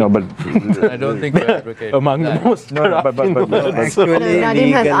anyway? No, but I don't think we're advocating among that. the most corrupt in the world. Actually,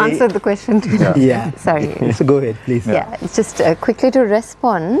 Nadeem has legally- answered the question too. Yeah. Sorry. So go ahead, please. Yeah, just quickly to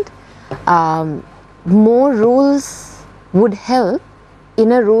respond, more rules would help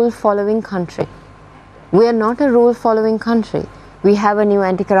in a rule-following country. We are not a rule-following country. We have a new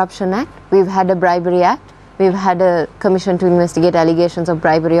Anti-Corruption Act. We've had a Bribery Act. We've had a Commission to Investigate Allegations of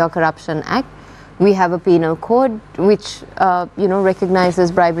Bribery or Corruption Act. We have a penal code which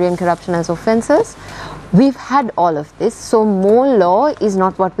recognizes bribery and corruption as offences. We've had all of this, so more law is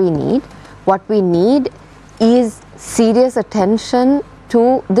not what we need. What we need is serious attention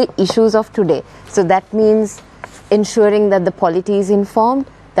to the issues of today. So that means ensuring that the polity is informed,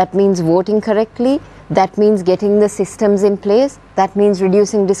 that means voting correctly, that means getting the systems in place, that means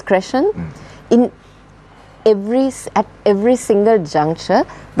reducing discretion at every single juncture.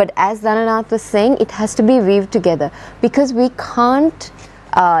 But as Dhananath was saying, it has to be weaved together, because we can't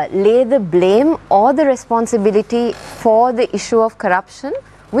lay the blame or the responsibility for the issue of corruption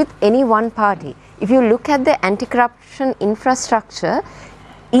with any one party. If you look at the anti-corruption infrastructure,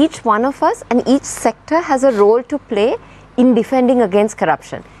 each one of us and each sector has a role to play in defending against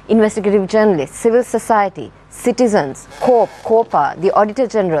corruption. Investigative journalists, civil society, citizens, COPE, COPA, the Auditor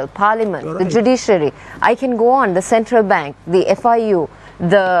General, Parliament, the judiciary. I can go on, the central bank, the FIU,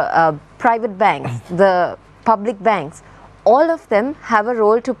 the private banks, the public banks. All of them have a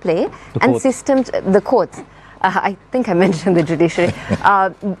role to play, and courts. systems, the courts. I think I mentioned the judiciary.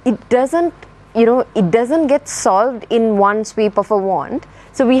 It doesn't get solved in one sweep of a wand.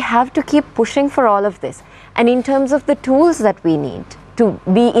 So we have to keep pushing for all of this. And in terms of the tools that we need to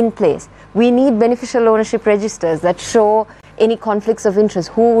be in place, we need beneficial ownership registers that show any conflicts of interest,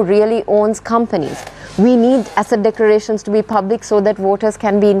 who really owns companies. We need asset declarations to be public so that voters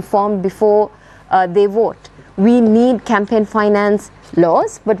can be informed before they vote. We need campaign finance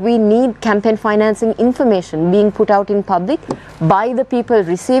laws, but we need campaign financing information being put out in public by the people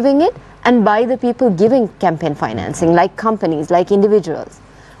receiving it and by the people giving campaign financing, like companies, like individuals.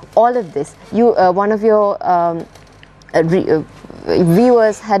 All of this. One of your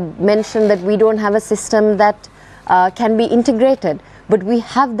viewers had mentioned that we don't have a system that can be integrated, but we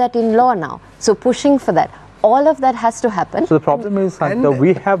have that in law now. So pushing for that. All of that has to happen. So the problem is that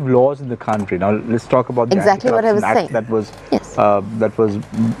we have laws in the country. Now let's talk about the Exactly what I was Anti-Corruption Act saying. that was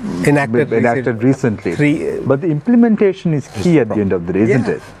Enacted recently. But the implementation is key at the end of the day, isn't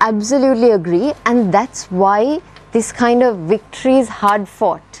it? Absolutely agree, and that's why this kind of victory is hard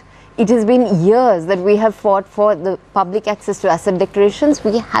fought. It has been years that we have fought for the public access to asset declarations.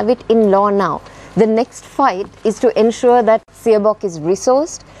 We have it in law now. The next fight is to ensure that CIABOC is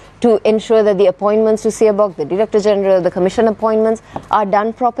resourced, to ensure that the appointments to CIABOC, the Director General, the Commission appointments are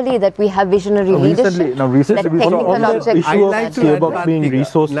done properly, that we have visionary leadership. Recently that we saw technical on the objectives issue of are like to met. add CIABOC one being figure.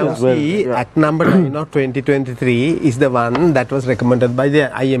 resourced Now as well. see, Yeah. Act number 9 of 2023 is the one that was recommended by the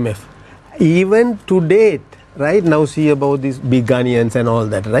IMF. Even to date, right, now see about these big onions and all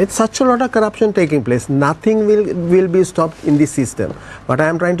that, right? Such a lot of corruption taking place. Nothing will be stopped in this system. What I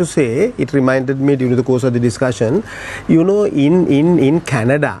am trying to say, it reminded me during the course of the discussion, in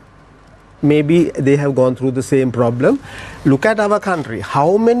Canada, maybe they have gone through the same problem. Look at our country.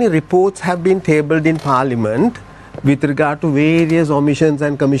 How many reports have been tabled in Parliament with regard to various omissions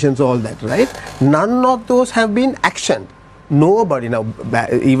and commissions, all that, right? None of those have been actioned. Nobody now,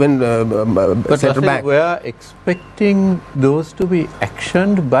 even But central bank. we are expecting those to be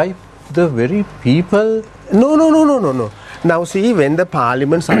actioned by the very people. No. Now see, when the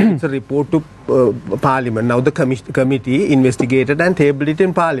Parliament submits a report to Parliament, now the committee investigated and tabled it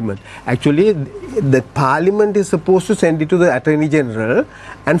in Parliament. Actually, the Parliament is supposed to send it to the Attorney General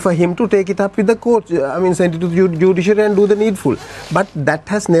and for him to take it up with the court, send it to the judiciary and do the needful. But that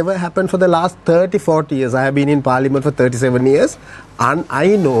has never happened for the last 30-40 years. I have been in Parliament for 37 years and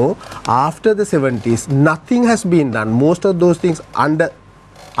I know after the 70s, nothing has been done. Most of those things under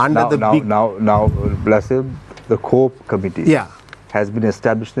Now, blessed, the COPE committee has been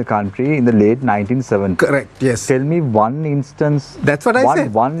established in the country in the late 1970s. Correct, yes. Tell me one instance. That's what I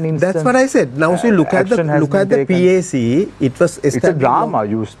said. One instance. That's what I said. Now, see, look at the PAC. It was established. It's a drama.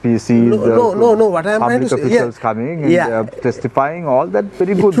 You see no. What I am trying to say, officials coming and testifying. All that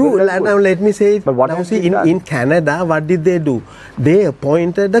very good. True. Now let me say it. But what now has see, been done? in Canada, what did they do? They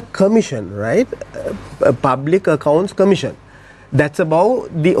appointed a commission, right? A public accounts commission. That's about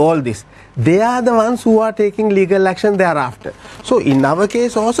all this. They are the ones who are taking legal action thereafter. So in our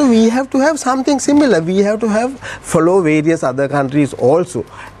case also, we have to have something similar. We have to follow various other countries also.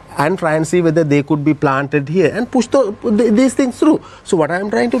 and try and see whether they could be planted here and push these things through. So what I am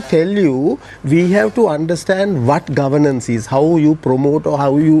trying to tell you, we have to understand what governance is, how you promote or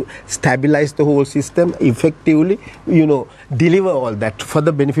how you stabilize the whole system effectively, deliver all that for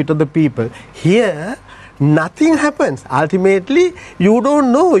the benefit of the people. Here, nothing happens. Ultimately, you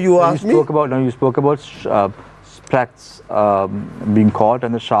don't know. You spoke about sprats being caught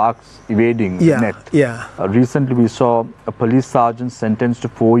and the sharks evading the net. Yeah. Recently, we saw a police sergeant sentenced to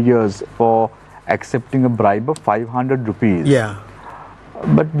 4 years for accepting a bribe of 500 rupees. Yeah.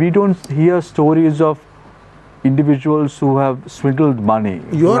 But we don't hear stories of individuals who have swindled money,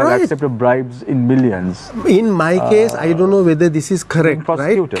 who have accepted bribes in millions. In my case, I don't know whether this is correct,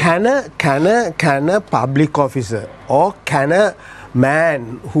 right? Can a public officer or can a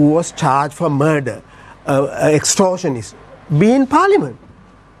man who was charged for murder, extortionist, be in parliament?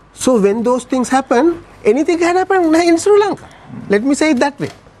 So when those things happen, anything can happen in Sri Lanka. Let me say it that way,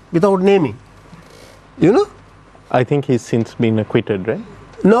 without naming. I think he's since been acquitted, right?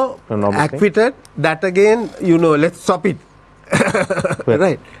 No, acquitted. That again, let's stop it.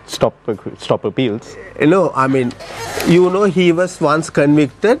 Right. Stop appeals. No, I mean, he was once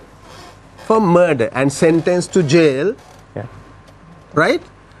convicted for murder and sentenced to jail. Yeah. Right?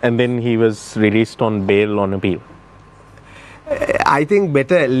 And then he was released on bail on appeal. I think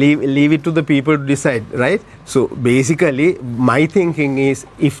better leave it to the people to decide, right? So basically, my thinking is,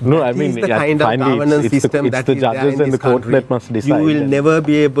 if that is the kind of governance system that is there in this country, that must decide, you will never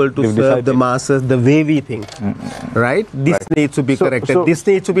be able to serve the masses the way we think, right? This needs to be corrected. This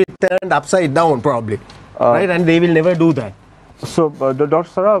needs to be turned upside down, probably, right? And they will never do that. So, Dr.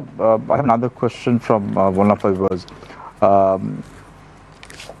 Sara, I have another question from one of our viewers.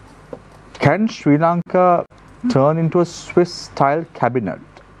 Can Sri Lanka turn into a Swiss-style cabinet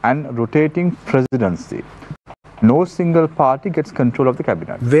and rotating presidency? No single party gets control of the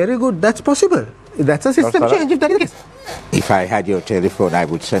cabinet. Very good. That's possible. That's a system change if that is the case. If I had your telephone, I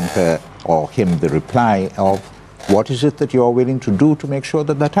would send her or him the reply of what is it that you're willing to do to make sure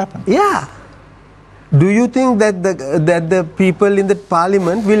that that happens. Yeah. Do you think that the people in the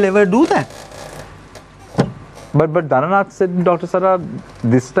parliament will ever do that? But Dhananath said, Dr. Sara,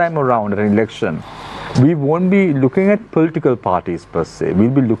 this time around at an election, we won't be looking at political parties per se. We'll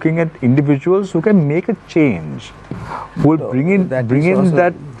be looking at individuals who can make a change, who will bring in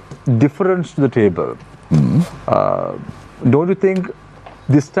that difference to the table. Don't you think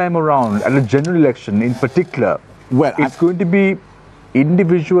this time around, at a general election in particular, it's going to be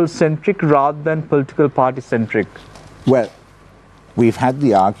individual-centric rather than political party-centric? Well, we've had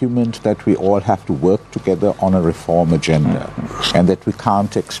the argument that we all have to work together on a reform agenda and that we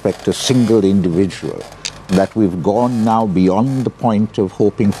can't expect a single individual, that we've gone now beyond the point of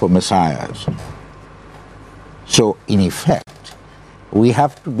hoping for messiahs. So, in effect, we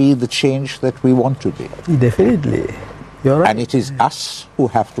have to be the change that we want to be. Definitely. You're right. And it is us who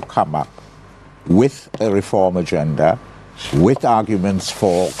have to come up with a reform agenda, with arguments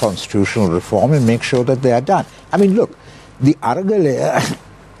for constitutional reform, and make sure that they are done. I mean, look, the Aragalaya,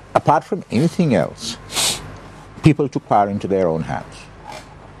 apart from anything else, people took power into their own hands.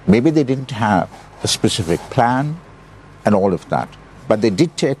 Maybe they didn't have a specific plan and all of that, but they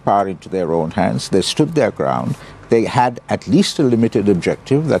did take power into their own hands. They stood their ground. They had at least a limited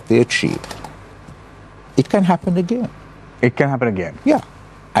objective that they achieved. It can happen again. It can happen again. Yeah.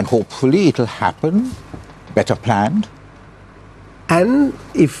 And hopefully it'll happen better planned. And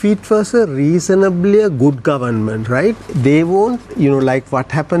if it was a reasonably good government, right, they won't, like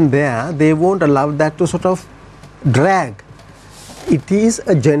what happened there, they won't allow that to sort of drag. It is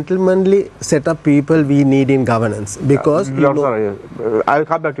a gentlemanly set of people we need in governance because, I'll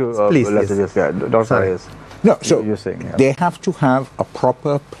come back to you. Please. No, so you're saying, they have to have a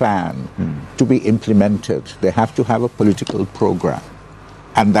proper plan to be implemented. They have to have a political program.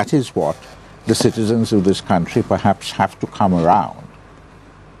 And that is what the citizens of this country perhaps have to come around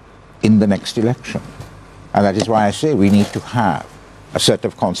in the next election. And that is why I say we need to have a set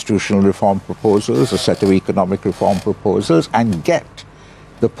of constitutional reform proposals, a set of economic reform proposals, and get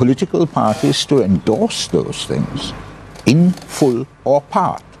the political parties to endorse those things in full or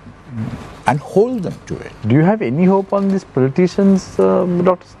part and hold them to it. Do you have any hope on these politicians,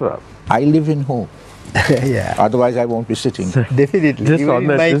 Dr. Sara? I live in hope. Yeah. Otherwise, I won't be sitting. Definitely. Just on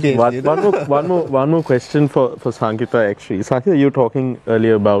that, one more question for Sankita actually. Sankita, you were talking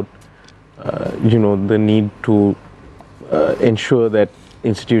earlier about the need to ensure that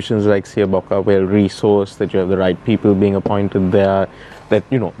institutions like Siaboka are well resourced, that you have the right people being appointed there, that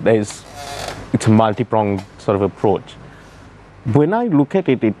it's a multi-pronged sort of approach. When I look at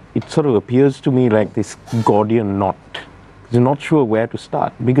it, it sort of appears to me like this Gordian knot You're not sure where to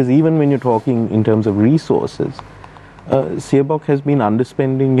start, because even when you're talking in terms of resources, Siabok has been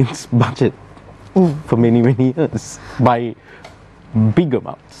underspending its budget for many years by big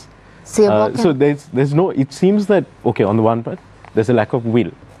amounts. So there's no, it seems that, okay, on the one part, there's a lack of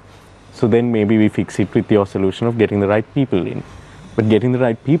will. So then maybe we fix it with your solution of getting the right people in. But getting the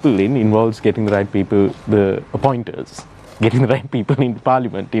right people in involves getting the right people, the appointers, getting the right people into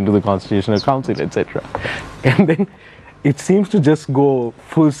parliament, into the constitutional council, etc. And then it seems to just go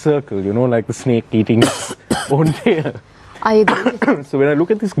full circle, you know, like the snake eating its own tail. I agree. So when I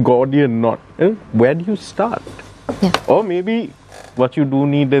look at this Gordian knot, where do you start? Yeah. Or maybe what you do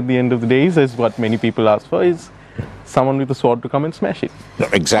need at the end of the day is what many people ask for, is someone with a sword to come and smash it.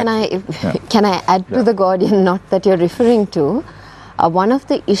 Exactly. Can I add to the Gordian knot that you're referring to? One of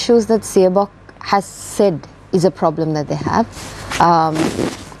the issues that Siabok has said is a problem that they have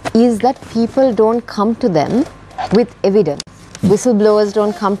is that people don't come to them with evidence. Whistleblowers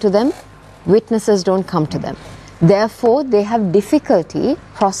don't come to them, witnesses don't come to them. Therefore, they have difficulty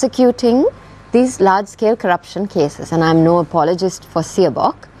prosecuting these large-scale corruption cases. And I'm no apologist for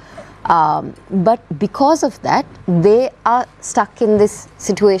Siabok, but because of that, they are stuck in this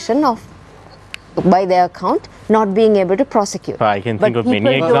situation of, by their account, not being able to prosecute. I can think of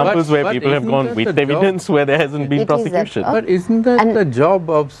many examples where people have gone with evidence where there hasn't been prosecution. But isn't that the job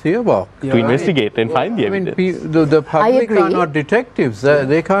of Siabok? To investigate and find the evidence. The public are not detectives.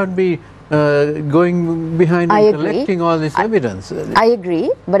 They can't be going behind and collecting all this evidence. I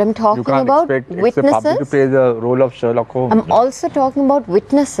agree, but I'm talking about witnesses. The public to play the role of Sherlock Holmes. I'm also talking about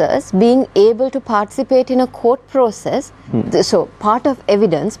witnesses being able to participate in a court process. So part of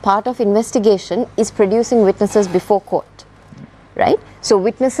evidence, part of investigation is producing witnesses before court, right? So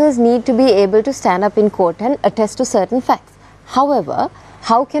witnesses need to be able to stand up in court and attest to certain facts. However,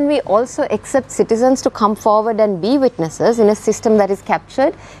 how can we also accept citizens to come forward and be witnesses in a system that is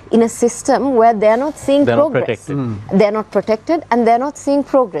captured, in a system where they're not seeing progress? They're not protected and they're not seeing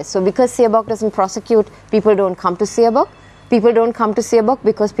progress. So because Siabok doesn't prosecute, people don't come to Siabok. People don't come to Siabok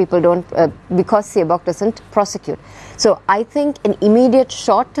because because Siabok doesn't prosecute. So I think an immediate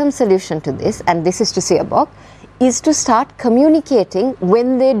short-term solution to this, and this is to Siabok, is to start communicating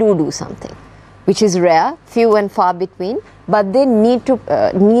when they do something, which is rare, few and far between, but they need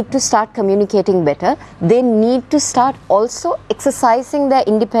to start communicating better. They need to start also exercising their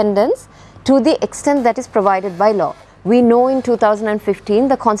independence to the extent that is provided by law. We know in 2015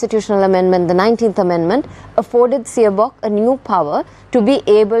 the constitutional amendment, the 19th amendment, afforded Siabok a new power to be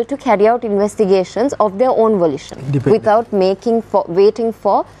able to carry out investigations of their own volition without waiting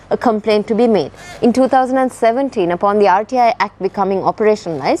for a complaint to be made. In 2017, upon the RTI Act becoming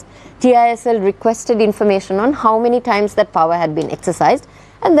operationalized, TISL requested information on how many times that power had been exercised,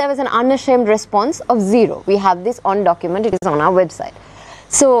 and there was an unashamed response of 0. We have this on document, it is on our website.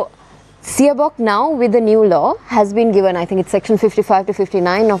 So Siabok now, with the new law, has been given, I think it's section 55 to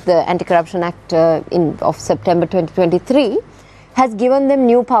 59 of the Anti-Corruption Act of September 2023, has given them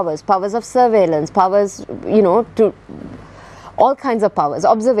new powers, powers of surveillance, powers, you know, to all kinds of powers,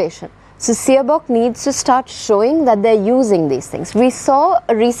 observation. So Siabok needs to start showing that they're using these things. We saw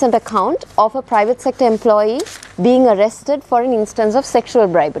a recent account of a private sector employee being arrested for an instance of sexual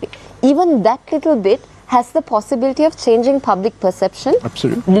bribery. Even that little bit has the possibility of changing public perception,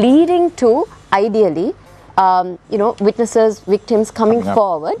 leading to, ideally, witnesses, victims coming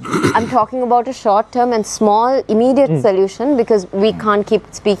forward. I'm talking about a short-term and small, immediate solution, because we can't keep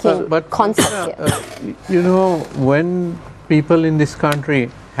speaking concepts here. You know, when people in this country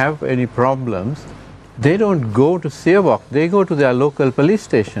have any problems, they don't go to Siabok, they go to their local police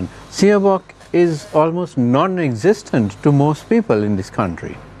station. Siabok is almost non-existent to most people in this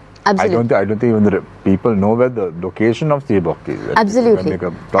country. Absolutely. I don't think even the people know where the location of Siabok is. Absolutely.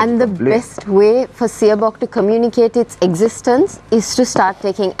 And the best way for Siabok to communicate its existence is to start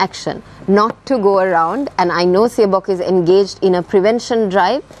taking action, not to go around. And I know Siabok is engaged in a prevention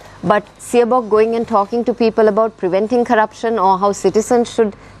drive, but Siabok going and talking to people about preventing corruption or how citizens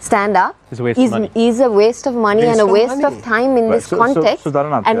should stand up is a waste of money and a waste of time in this context.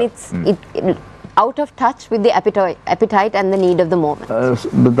 And it's out of touch with the appetite and the need of the moment. But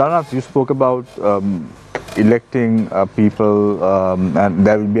Dharanath, you spoke about electing people and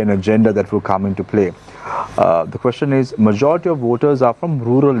there will be an agenda that will come into play. The question is, majority of voters are from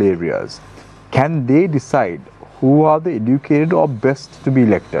rural areas. Can they decide who are the educated or best to be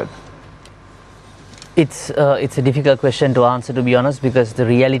elected? It's a difficult question to answer, to be honest, because the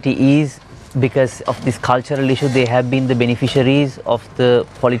reality is, because of this cultural issue, they have been the beneficiaries of the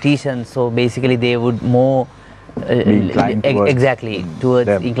politicians. So basically they would more inclined towards exactly towards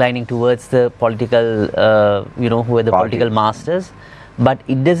them. inclining towards the political, who are the Party. political masters. But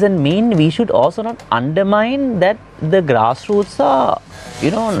it doesn't mean we should also not undermine that the grassroots are,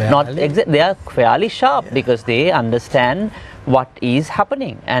 not they are fairly sharp because they understand what is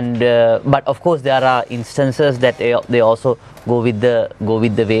happening. And but of course there are instances that they also go with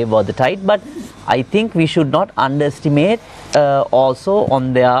the wave or the tide. But I think we should not underestimate also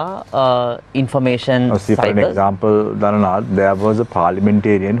on their information See, for an cycles. example, Dhananath, there was a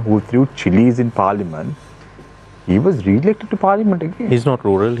parliamentarian who threw chilies in parliament. He was re-elected to parliament again. He's not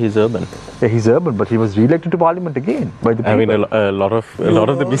rural, he's urban. Yeah, he's urban, but he was re-elected to parliament again by the people. I mean, a lot of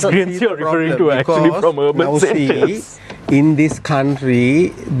the miscreants you're referring to are actually from urban now centers. See, in this country,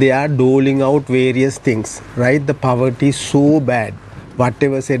 they are doling out various things, right? The poverty is so bad.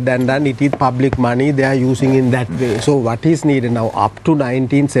 Whatever said and done, it is public money they are using in that way. So what is needed now? Up to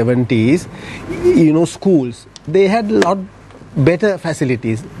 1970s, schools, they had a lot better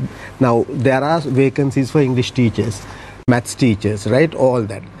facilities. Now there are vacancies for English teachers, maths teachers, right? All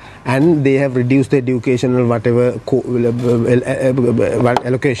that, and they have reduced the educational whatever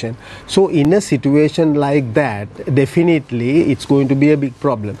allocation. So in a situation like that, definitely it's going to be a big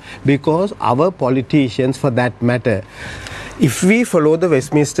problem, because our politicians, for that matter, if we follow the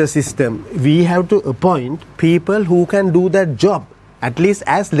Westminster system, we have to appoint people who can do that job, at least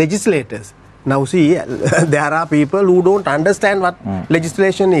as legislators. Now see, there are people who don't understand what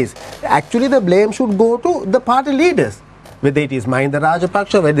legislation is. Actually, the blame should go to the party leaders, whether it is Mahinda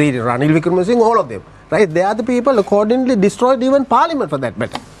Rajapaksa, whether it is Ranil Wickremesinghe, all of them. Right? They are the people accordingly destroyed even parliament for that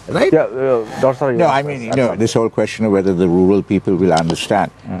matter. Right? Yeah, Dr. No, I mean, this whole question of whether the rural people will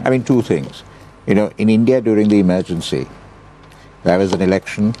understand. I mean, two things. In India during the emergency, there was an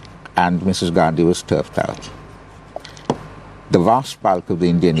election and Mrs. Gandhi was turfed out. The vast bulk of the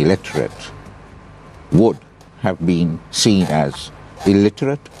Indian electorate would have been seen as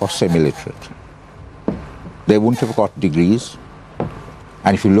illiterate or semi-literate. They wouldn't have got degrees.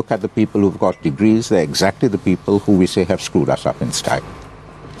 And if you look at the people who've got degrees, they're exactly the people who we say have screwed us up in style.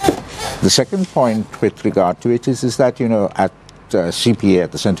 The second point with regard to it is that, at CPA,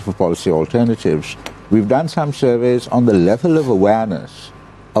 at the Center for Policy Alternatives, we've done some surveys on the level of awareness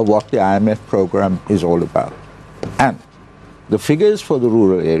of what the IMF program is all about. And the figures for the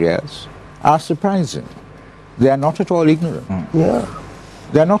rural areas are surprising. They are not at all ignorant. Yeah.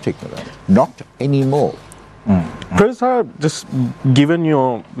 They are not ignorant. Not anymore. Professor, just given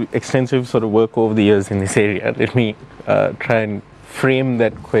your extensive sort of work over the years in this area, let me try and frame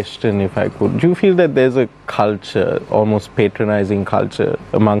that question if I could. Do you feel that there's a culture, almost patronizing culture,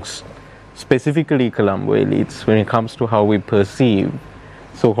 amongst specifically Colombo elites when it comes to how we perceive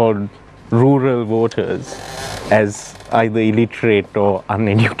so-called rural voters as either illiterate or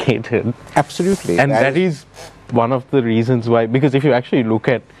uneducated? Absolutely. And that is one of the reasons why, because if you actually look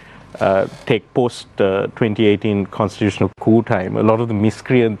at take post 2018 constitutional coup time, a lot of the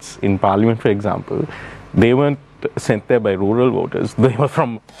miscreants in parliament, for example, they weren't sent there by rural voters, they were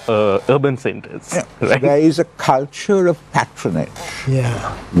from urban centers. Yeah. Right? So there is a culture of patronage,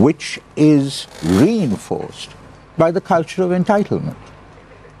 which is reinforced by the culture of entitlement.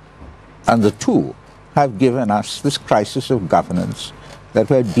 And the two have given us this crisis of governance that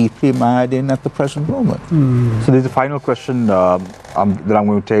we're deeply mired in at the present moment. So there's a final question that I'm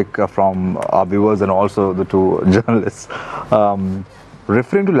going to take from our viewers and also the two journalists.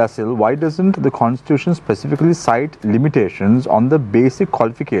 Referring to Lassell, why doesn't the Constitution specifically cite limitations on the basic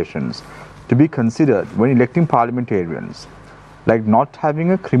qualifications to be considered when electing parliamentarians, like not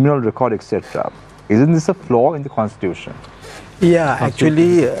having a criminal record, etc.? Isn't this a flaw in the Constitution? Yeah,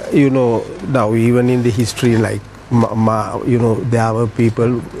 actually, now even in the history, like, there were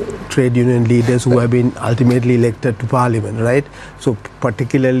people, trade union leaders who have been ultimately elected to parliament, right? So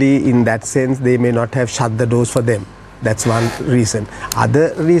particularly in that sense, they may not have shut the doors for them. That's one reason.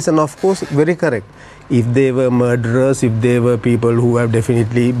 Other reason, of course, very correct. If they were murderers, if they were people who have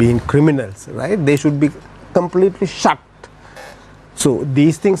definitely been criminals, right? They should be completely shut. So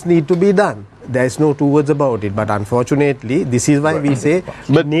these things need to be done. There is no two words about it. But unfortunately, this is why we say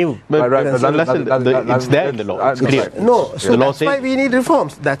new. It's there in the law. It's clear. No, so that's why we need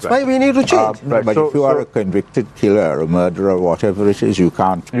reforms. That's why we need to change. But if you are a convicted killer, a murderer, whatever it is, you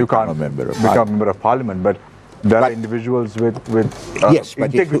can't become a member of parliament. But there are individuals with yes,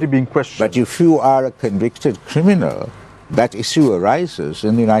 integrity being questioned. But if you are a convicted criminal, that issue arises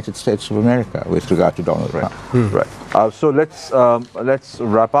in the United States of America with regard to Donald Trump. Right. So let's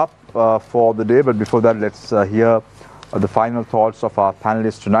wrap up for the day. But before that, let's hear the final thoughts of our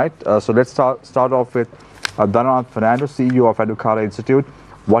panelists tonight. So let's start off with Dhananath Fernando, CEO of Educara Institute.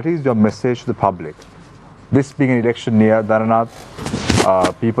 What is your message to the public This being an election year, Dharanath,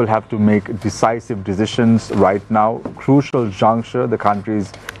 people have to make decisive decisions right now. Crucial juncture the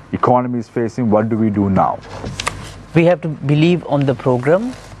country's economy is facing. What do we do now? We have to believe on the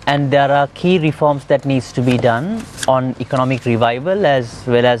program, and there are key reforms that needs to be done on economic revival as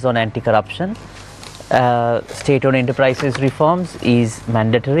well as on anti-corruption. State-owned enterprises reforms is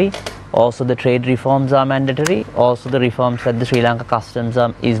mandatory. Also the trade reforms are mandatory. Also the reforms at the Sri Lanka customs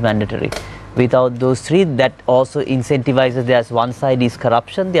is mandatory. Without those three, that also incentivizes, there's one side is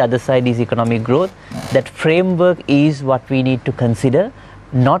corruption, the other side is economic growth. That framework is what we need to consider.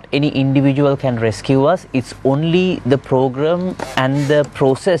 Not any individual can rescue us. It's only the program and the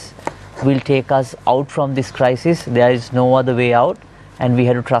process will take us out from this crisis. There is no other way out, and we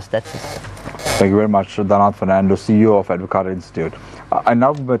have to trust that system. Thank you very much, Dharanath Fernando, CEO of Advocate Institute. I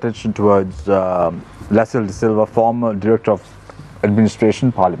now move attention towards Lasil De Silva, former Director of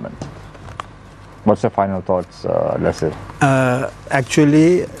Administration, Parliament. What's your final thoughts, Lasil?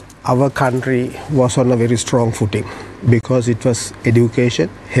 Actually, our country was on a very strong footing because it was education,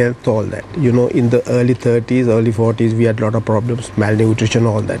 health, all that. You know, in the early 30s, early 40s, we had a lot of problems, malnutrition,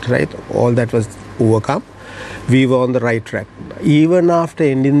 all that, right? All that was overcome. We were on the right track. Even after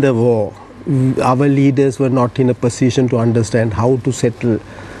ending the war, our leaders were not in a position to understand how to settle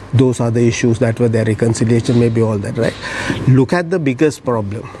those other issues that were there, reconciliation, maybe all that, right? Look at the biggest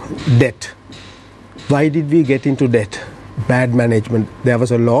problem, debt. Why did we get into debt? Bad management. There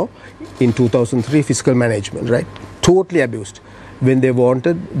was a law in 2003, fiscal management, right? Totally abused. When they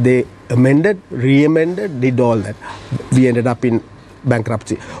wanted, they amended, re-amended, did all that. We ended up in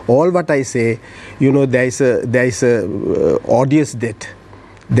bankruptcy. All what I say, you know, there is a odious debt.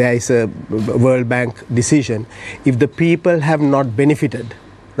 There is a World Bank decision. If the people have not benefited,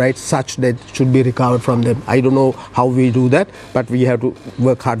 right, such debt should be recovered from them. I don't know how we do that, but we have to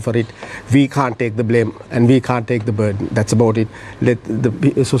work hard for it. We can't take the blame and we can't take the burden. That's about it. Let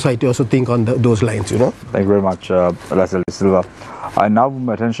the society also think on those lines, you know. Thank you very much, Lasil De Silva. I now move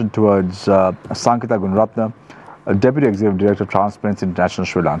my attention towards Sankita Gunaratne, Deputy Executive Director of Transparency International,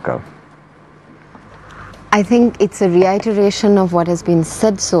 Sri Lanka. I think it's a reiteration of what has been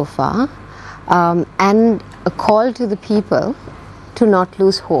said so far, and a call to the people to not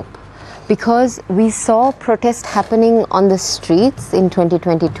lose hope, because we saw protest happening on the streets in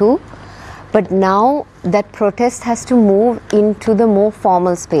 2022, but now that protest has to move into the more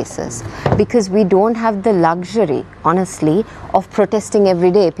formal spaces, because we don't have the luxury, honestly, of protesting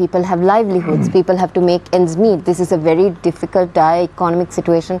every day. People have livelihoods, people have to make ends meet. This is a very difficult, dire economic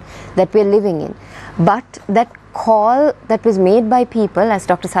situation that we're living in. But that call that was made by people, as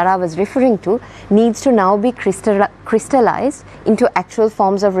Dr. Sara was referring to, needs to now be crystallized into actual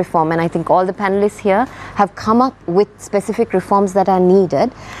forms of reform. And I think all the panelists here have come up with specific reforms that are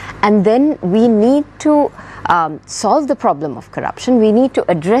needed. And then we need to solve the problem of corruption. We need to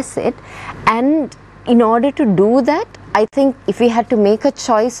address it. And in order to do that, I think if we had to make a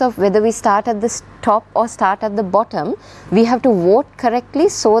choice of whether we start at the top or start at the bottom, we have to vote correctly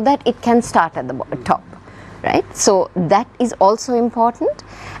so that it can start at the top. Right? So that is also important.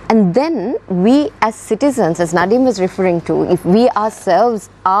 And then we as citizens, as Nadim was referring to, if we ourselves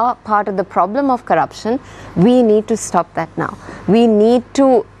are part of the problem of corruption, we need to stop that now. We need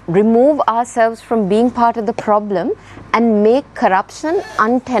to remove ourselves from being part of the problem and make corruption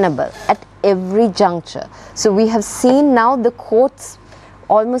untenable at every juncture. So we have seen now the courts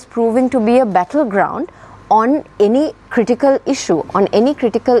almost proving to be a battleground on any critical issue. On any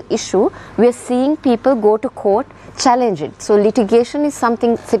critical issue, we are seeing people go to court, challenge it. So litigation is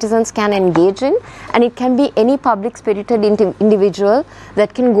something citizens can engage in, and it can be any public-spirited individual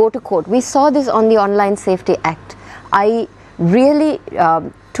that can go to court. We saw this on the Online Safety Act. I really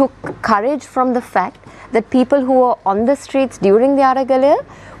took courage from the fact that people who were on the streets during the Aragalaya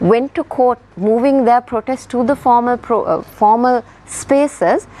went to court, moving their protest to the formal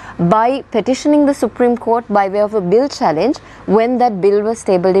spaces by petitioning the Supreme Court by way of a bill challenge when that bill was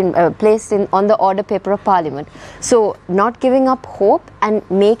placed on the order paper of Parliament. So not giving up hope and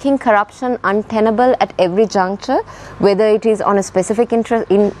making corruption untenable at every juncture, whether it is on a specific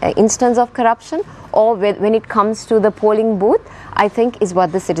instance of corruption or when it comes to the polling booth, I think is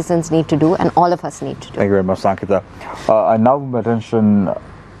what the citizens need to do and all of us need to do. Thank you very much, Sankita. I now move my attention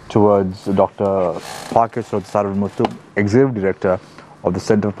towards Dr. Pakeshwar Sarvamuthu, Executive Director of the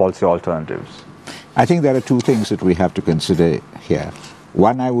Center for Policy Alternatives. I think there are two things that we have to consider here.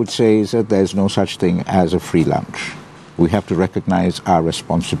 One, I would say, is that there's no such thing as a free lunch. We have to recognize our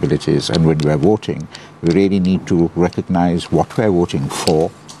responsibilities, and when we're voting, we really need to recognize what we're voting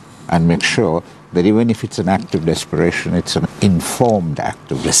for and make sure that even if it's an act of desperation, it's an informed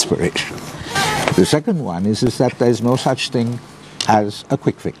act of desperation. The second one is that there is no such thing as a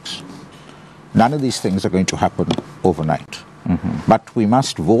quick fix. None of these things are going to happen overnight. But we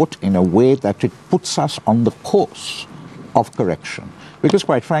must vote in a way that it puts us on the course of correction. Because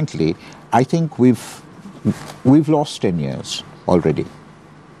quite frankly, I think we've lost 10 years already.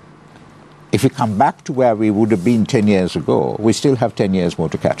 If we come back to where we would have been 10 years ago, we still have 10 years more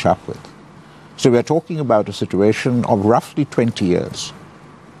to catch up with. So we're talking about a situation of roughly 20 years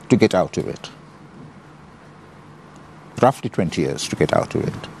to get out of it. Roughly 20 years to get out of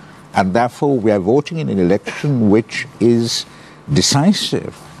it. And therefore, we are voting in an election which is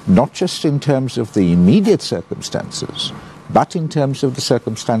decisive, not just in terms of the immediate circumstances, but in terms of the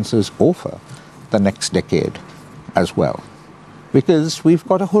circumstances over the next decade as well. Because we've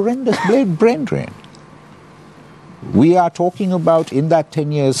got a horrendous brain drain. We are talking about, in that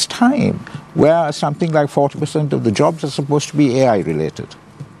 10 years' time, where something like 40% of the jobs are supposed to be AI related.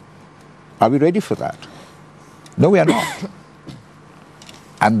 Are we ready for that? No, we are not.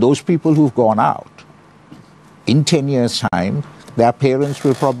 And those people who've gone out, in 10 years' time, their parents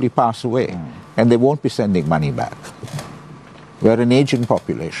will probably pass away and they won't be sending money back. We're an aging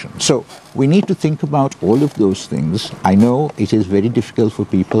population. So we need to think about all of those things. I know it is very difficult for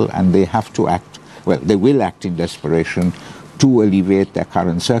people and they have to act, well, they will act in desperation to alleviate their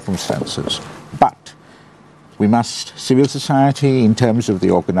current circumstances. But we must, civil society, in terms of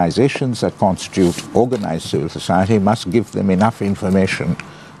the organizations that constitute organized civil society, must give them enough information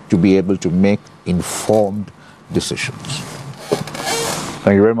to be able to make informed decisions.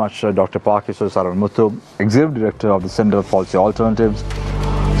 Thank you very much, Dr. Pakiswar Saranmuthu, Executive Director of the Center for Policy Alternatives,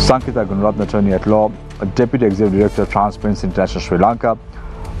 Sankita Gunaratne, Attorney at Law, Deputy Executive Director of Transparency International Sri Lanka,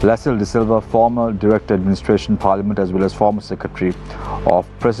 Lassil De Silva, former Director Administration Parliament as well as former Secretary of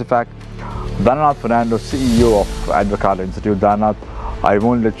Presifac, Dhananath Fernando, CEO of Advocata Institute. Dhananath, I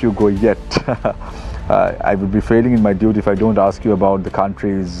won't let you go yet. I would be failing in my duty if I don't ask you about the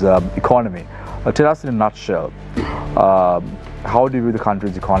country's economy. Tell us in a nutshell, how do you view the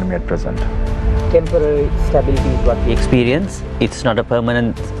country's economy at present? Temporary stability is what we experience. It's not a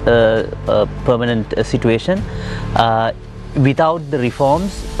permanent situation. Without the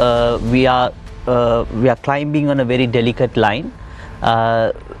reforms, we are climbing on a very delicate line.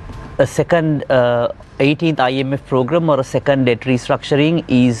 A second 18th IMF program or a second debt restructuring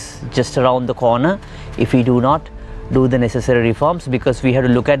is just around the corner if we do not do the necessary reforms, because we have to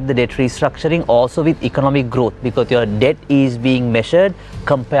look at the debt restructuring also with economic growth, because your debt is being measured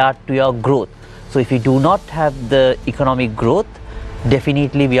compared to your growth. So if you do not have the economic growth,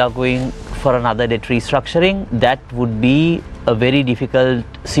 definitely we are going for another debt restructuring. That would be a very difficult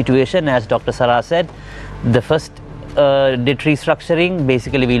situation. As Dr. Sirasa said, the first debt restructuring,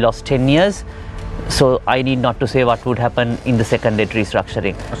 basically we lost 10 years. So I need not to say what would happen in the second debt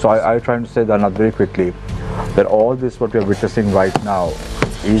restructuring. So I'm trying to say that not very quickly, that all this what we are witnessing right now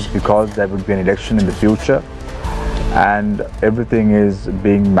is because there would be an election in the future and everything is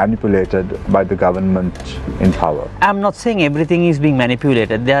being manipulated by the government in power. I'm not saying everything is being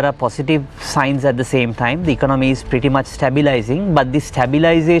manipulated. There are positive signs at the same time. The economy is pretty much stabilizing, but this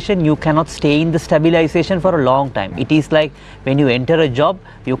stabilization, you cannot stay in the stabilization for a long time. It is like when you enter a job,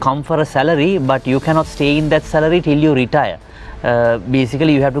 you come for a salary, but you cannot stay in that salary till you retire.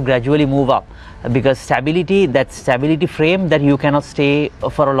 Basically, you have to gradually move up, because stability, that stability frame, that you cannot stay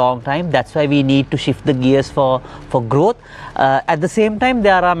for a long time. That's why we need to shift the gears for growth. At the same time,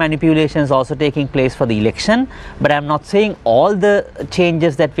 there are manipulations also taking place for the election, but I'm not saying all the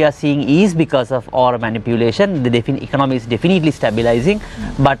changes that we are seeing is because of our manipulation. The economy is definitely stabilizing,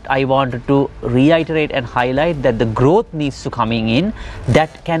 but I wanted to reiterate and highlight that the growth needs to coming in.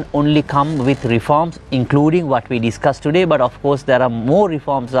 That can only come with reforms, including what we discussed today, but of course there are more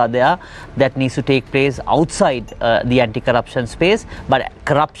reforms are there that needs to take place outside the anti-corruption space. But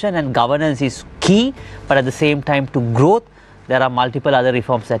corruption and governance is key, but at the same time to growth, there are multiple other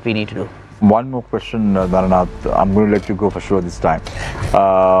reforms that we need to do. One more question, Dhananath. I'm going to let you go for sure this time.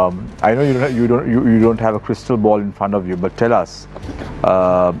 I know you don't have a crystal ball in front of you, but tell us,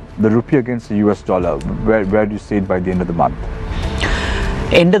 the rupee against the US dollar, where do you see it by the end of the month?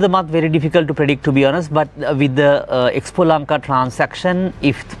 End of the month, very difficult to predict, to be honest, but with the Expo Lanka transaction,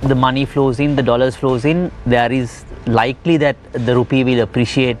 if the money flows in, the dollars flows in, there is likely that the rupee will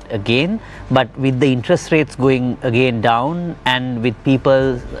appreciate again. But with the interest rates going again down and with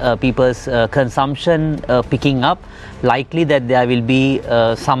people's consumption picking up, likely that there will be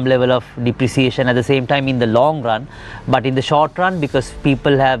some level of depreciation at the same time in the long run. But in the short run, because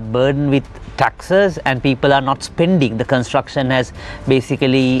people have burdened with taxes and people are not spending. The construction has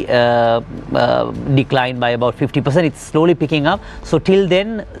basically declined by about 50%. It's slowly picking up. So till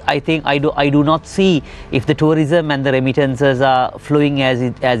then, I think I do not see, if the tourism and the remittances are flowing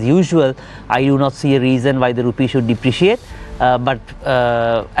as usual, I do not see a reason why the rupee should depreciate. But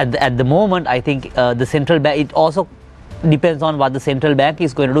at the moment, I think the central bank, it also depends on what the central bank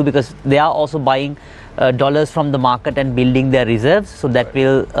is going to do, because they are also buying dollars from the market and building their reserves. So that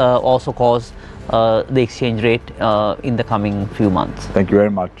will also cause the exchange rate in the coming few months. Thank you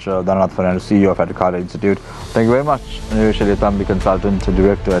very much, Dhananath Fernandes, CEO of Adhikara Institute. Thank you very much, Nivesh Tambi, Consultant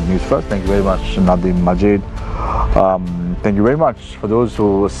Director at Newsfirst. Thank you very much, Nadeem Majid. Thank you very much for those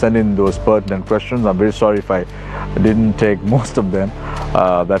who sent in those pertinent questions. I'm very sorry if I didn't take most of them.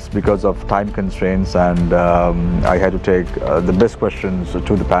 That's because of time constraints, and I had to take the best questions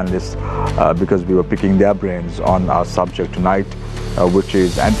to the panelists because we were picking their brains on our subject tonight, which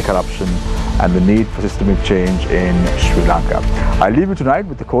is anti-corruption and the need for systemic change in Sri Lanka. I leave you tonight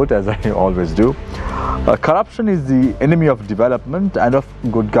with a quote, as I always do. Corruption is the enemy of development and of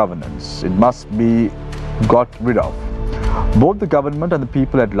good governance. It must be got rid of. Both the government and the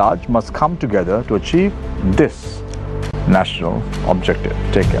people at large must come together to achieve this national objective.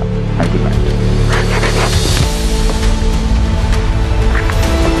 Take care and good night.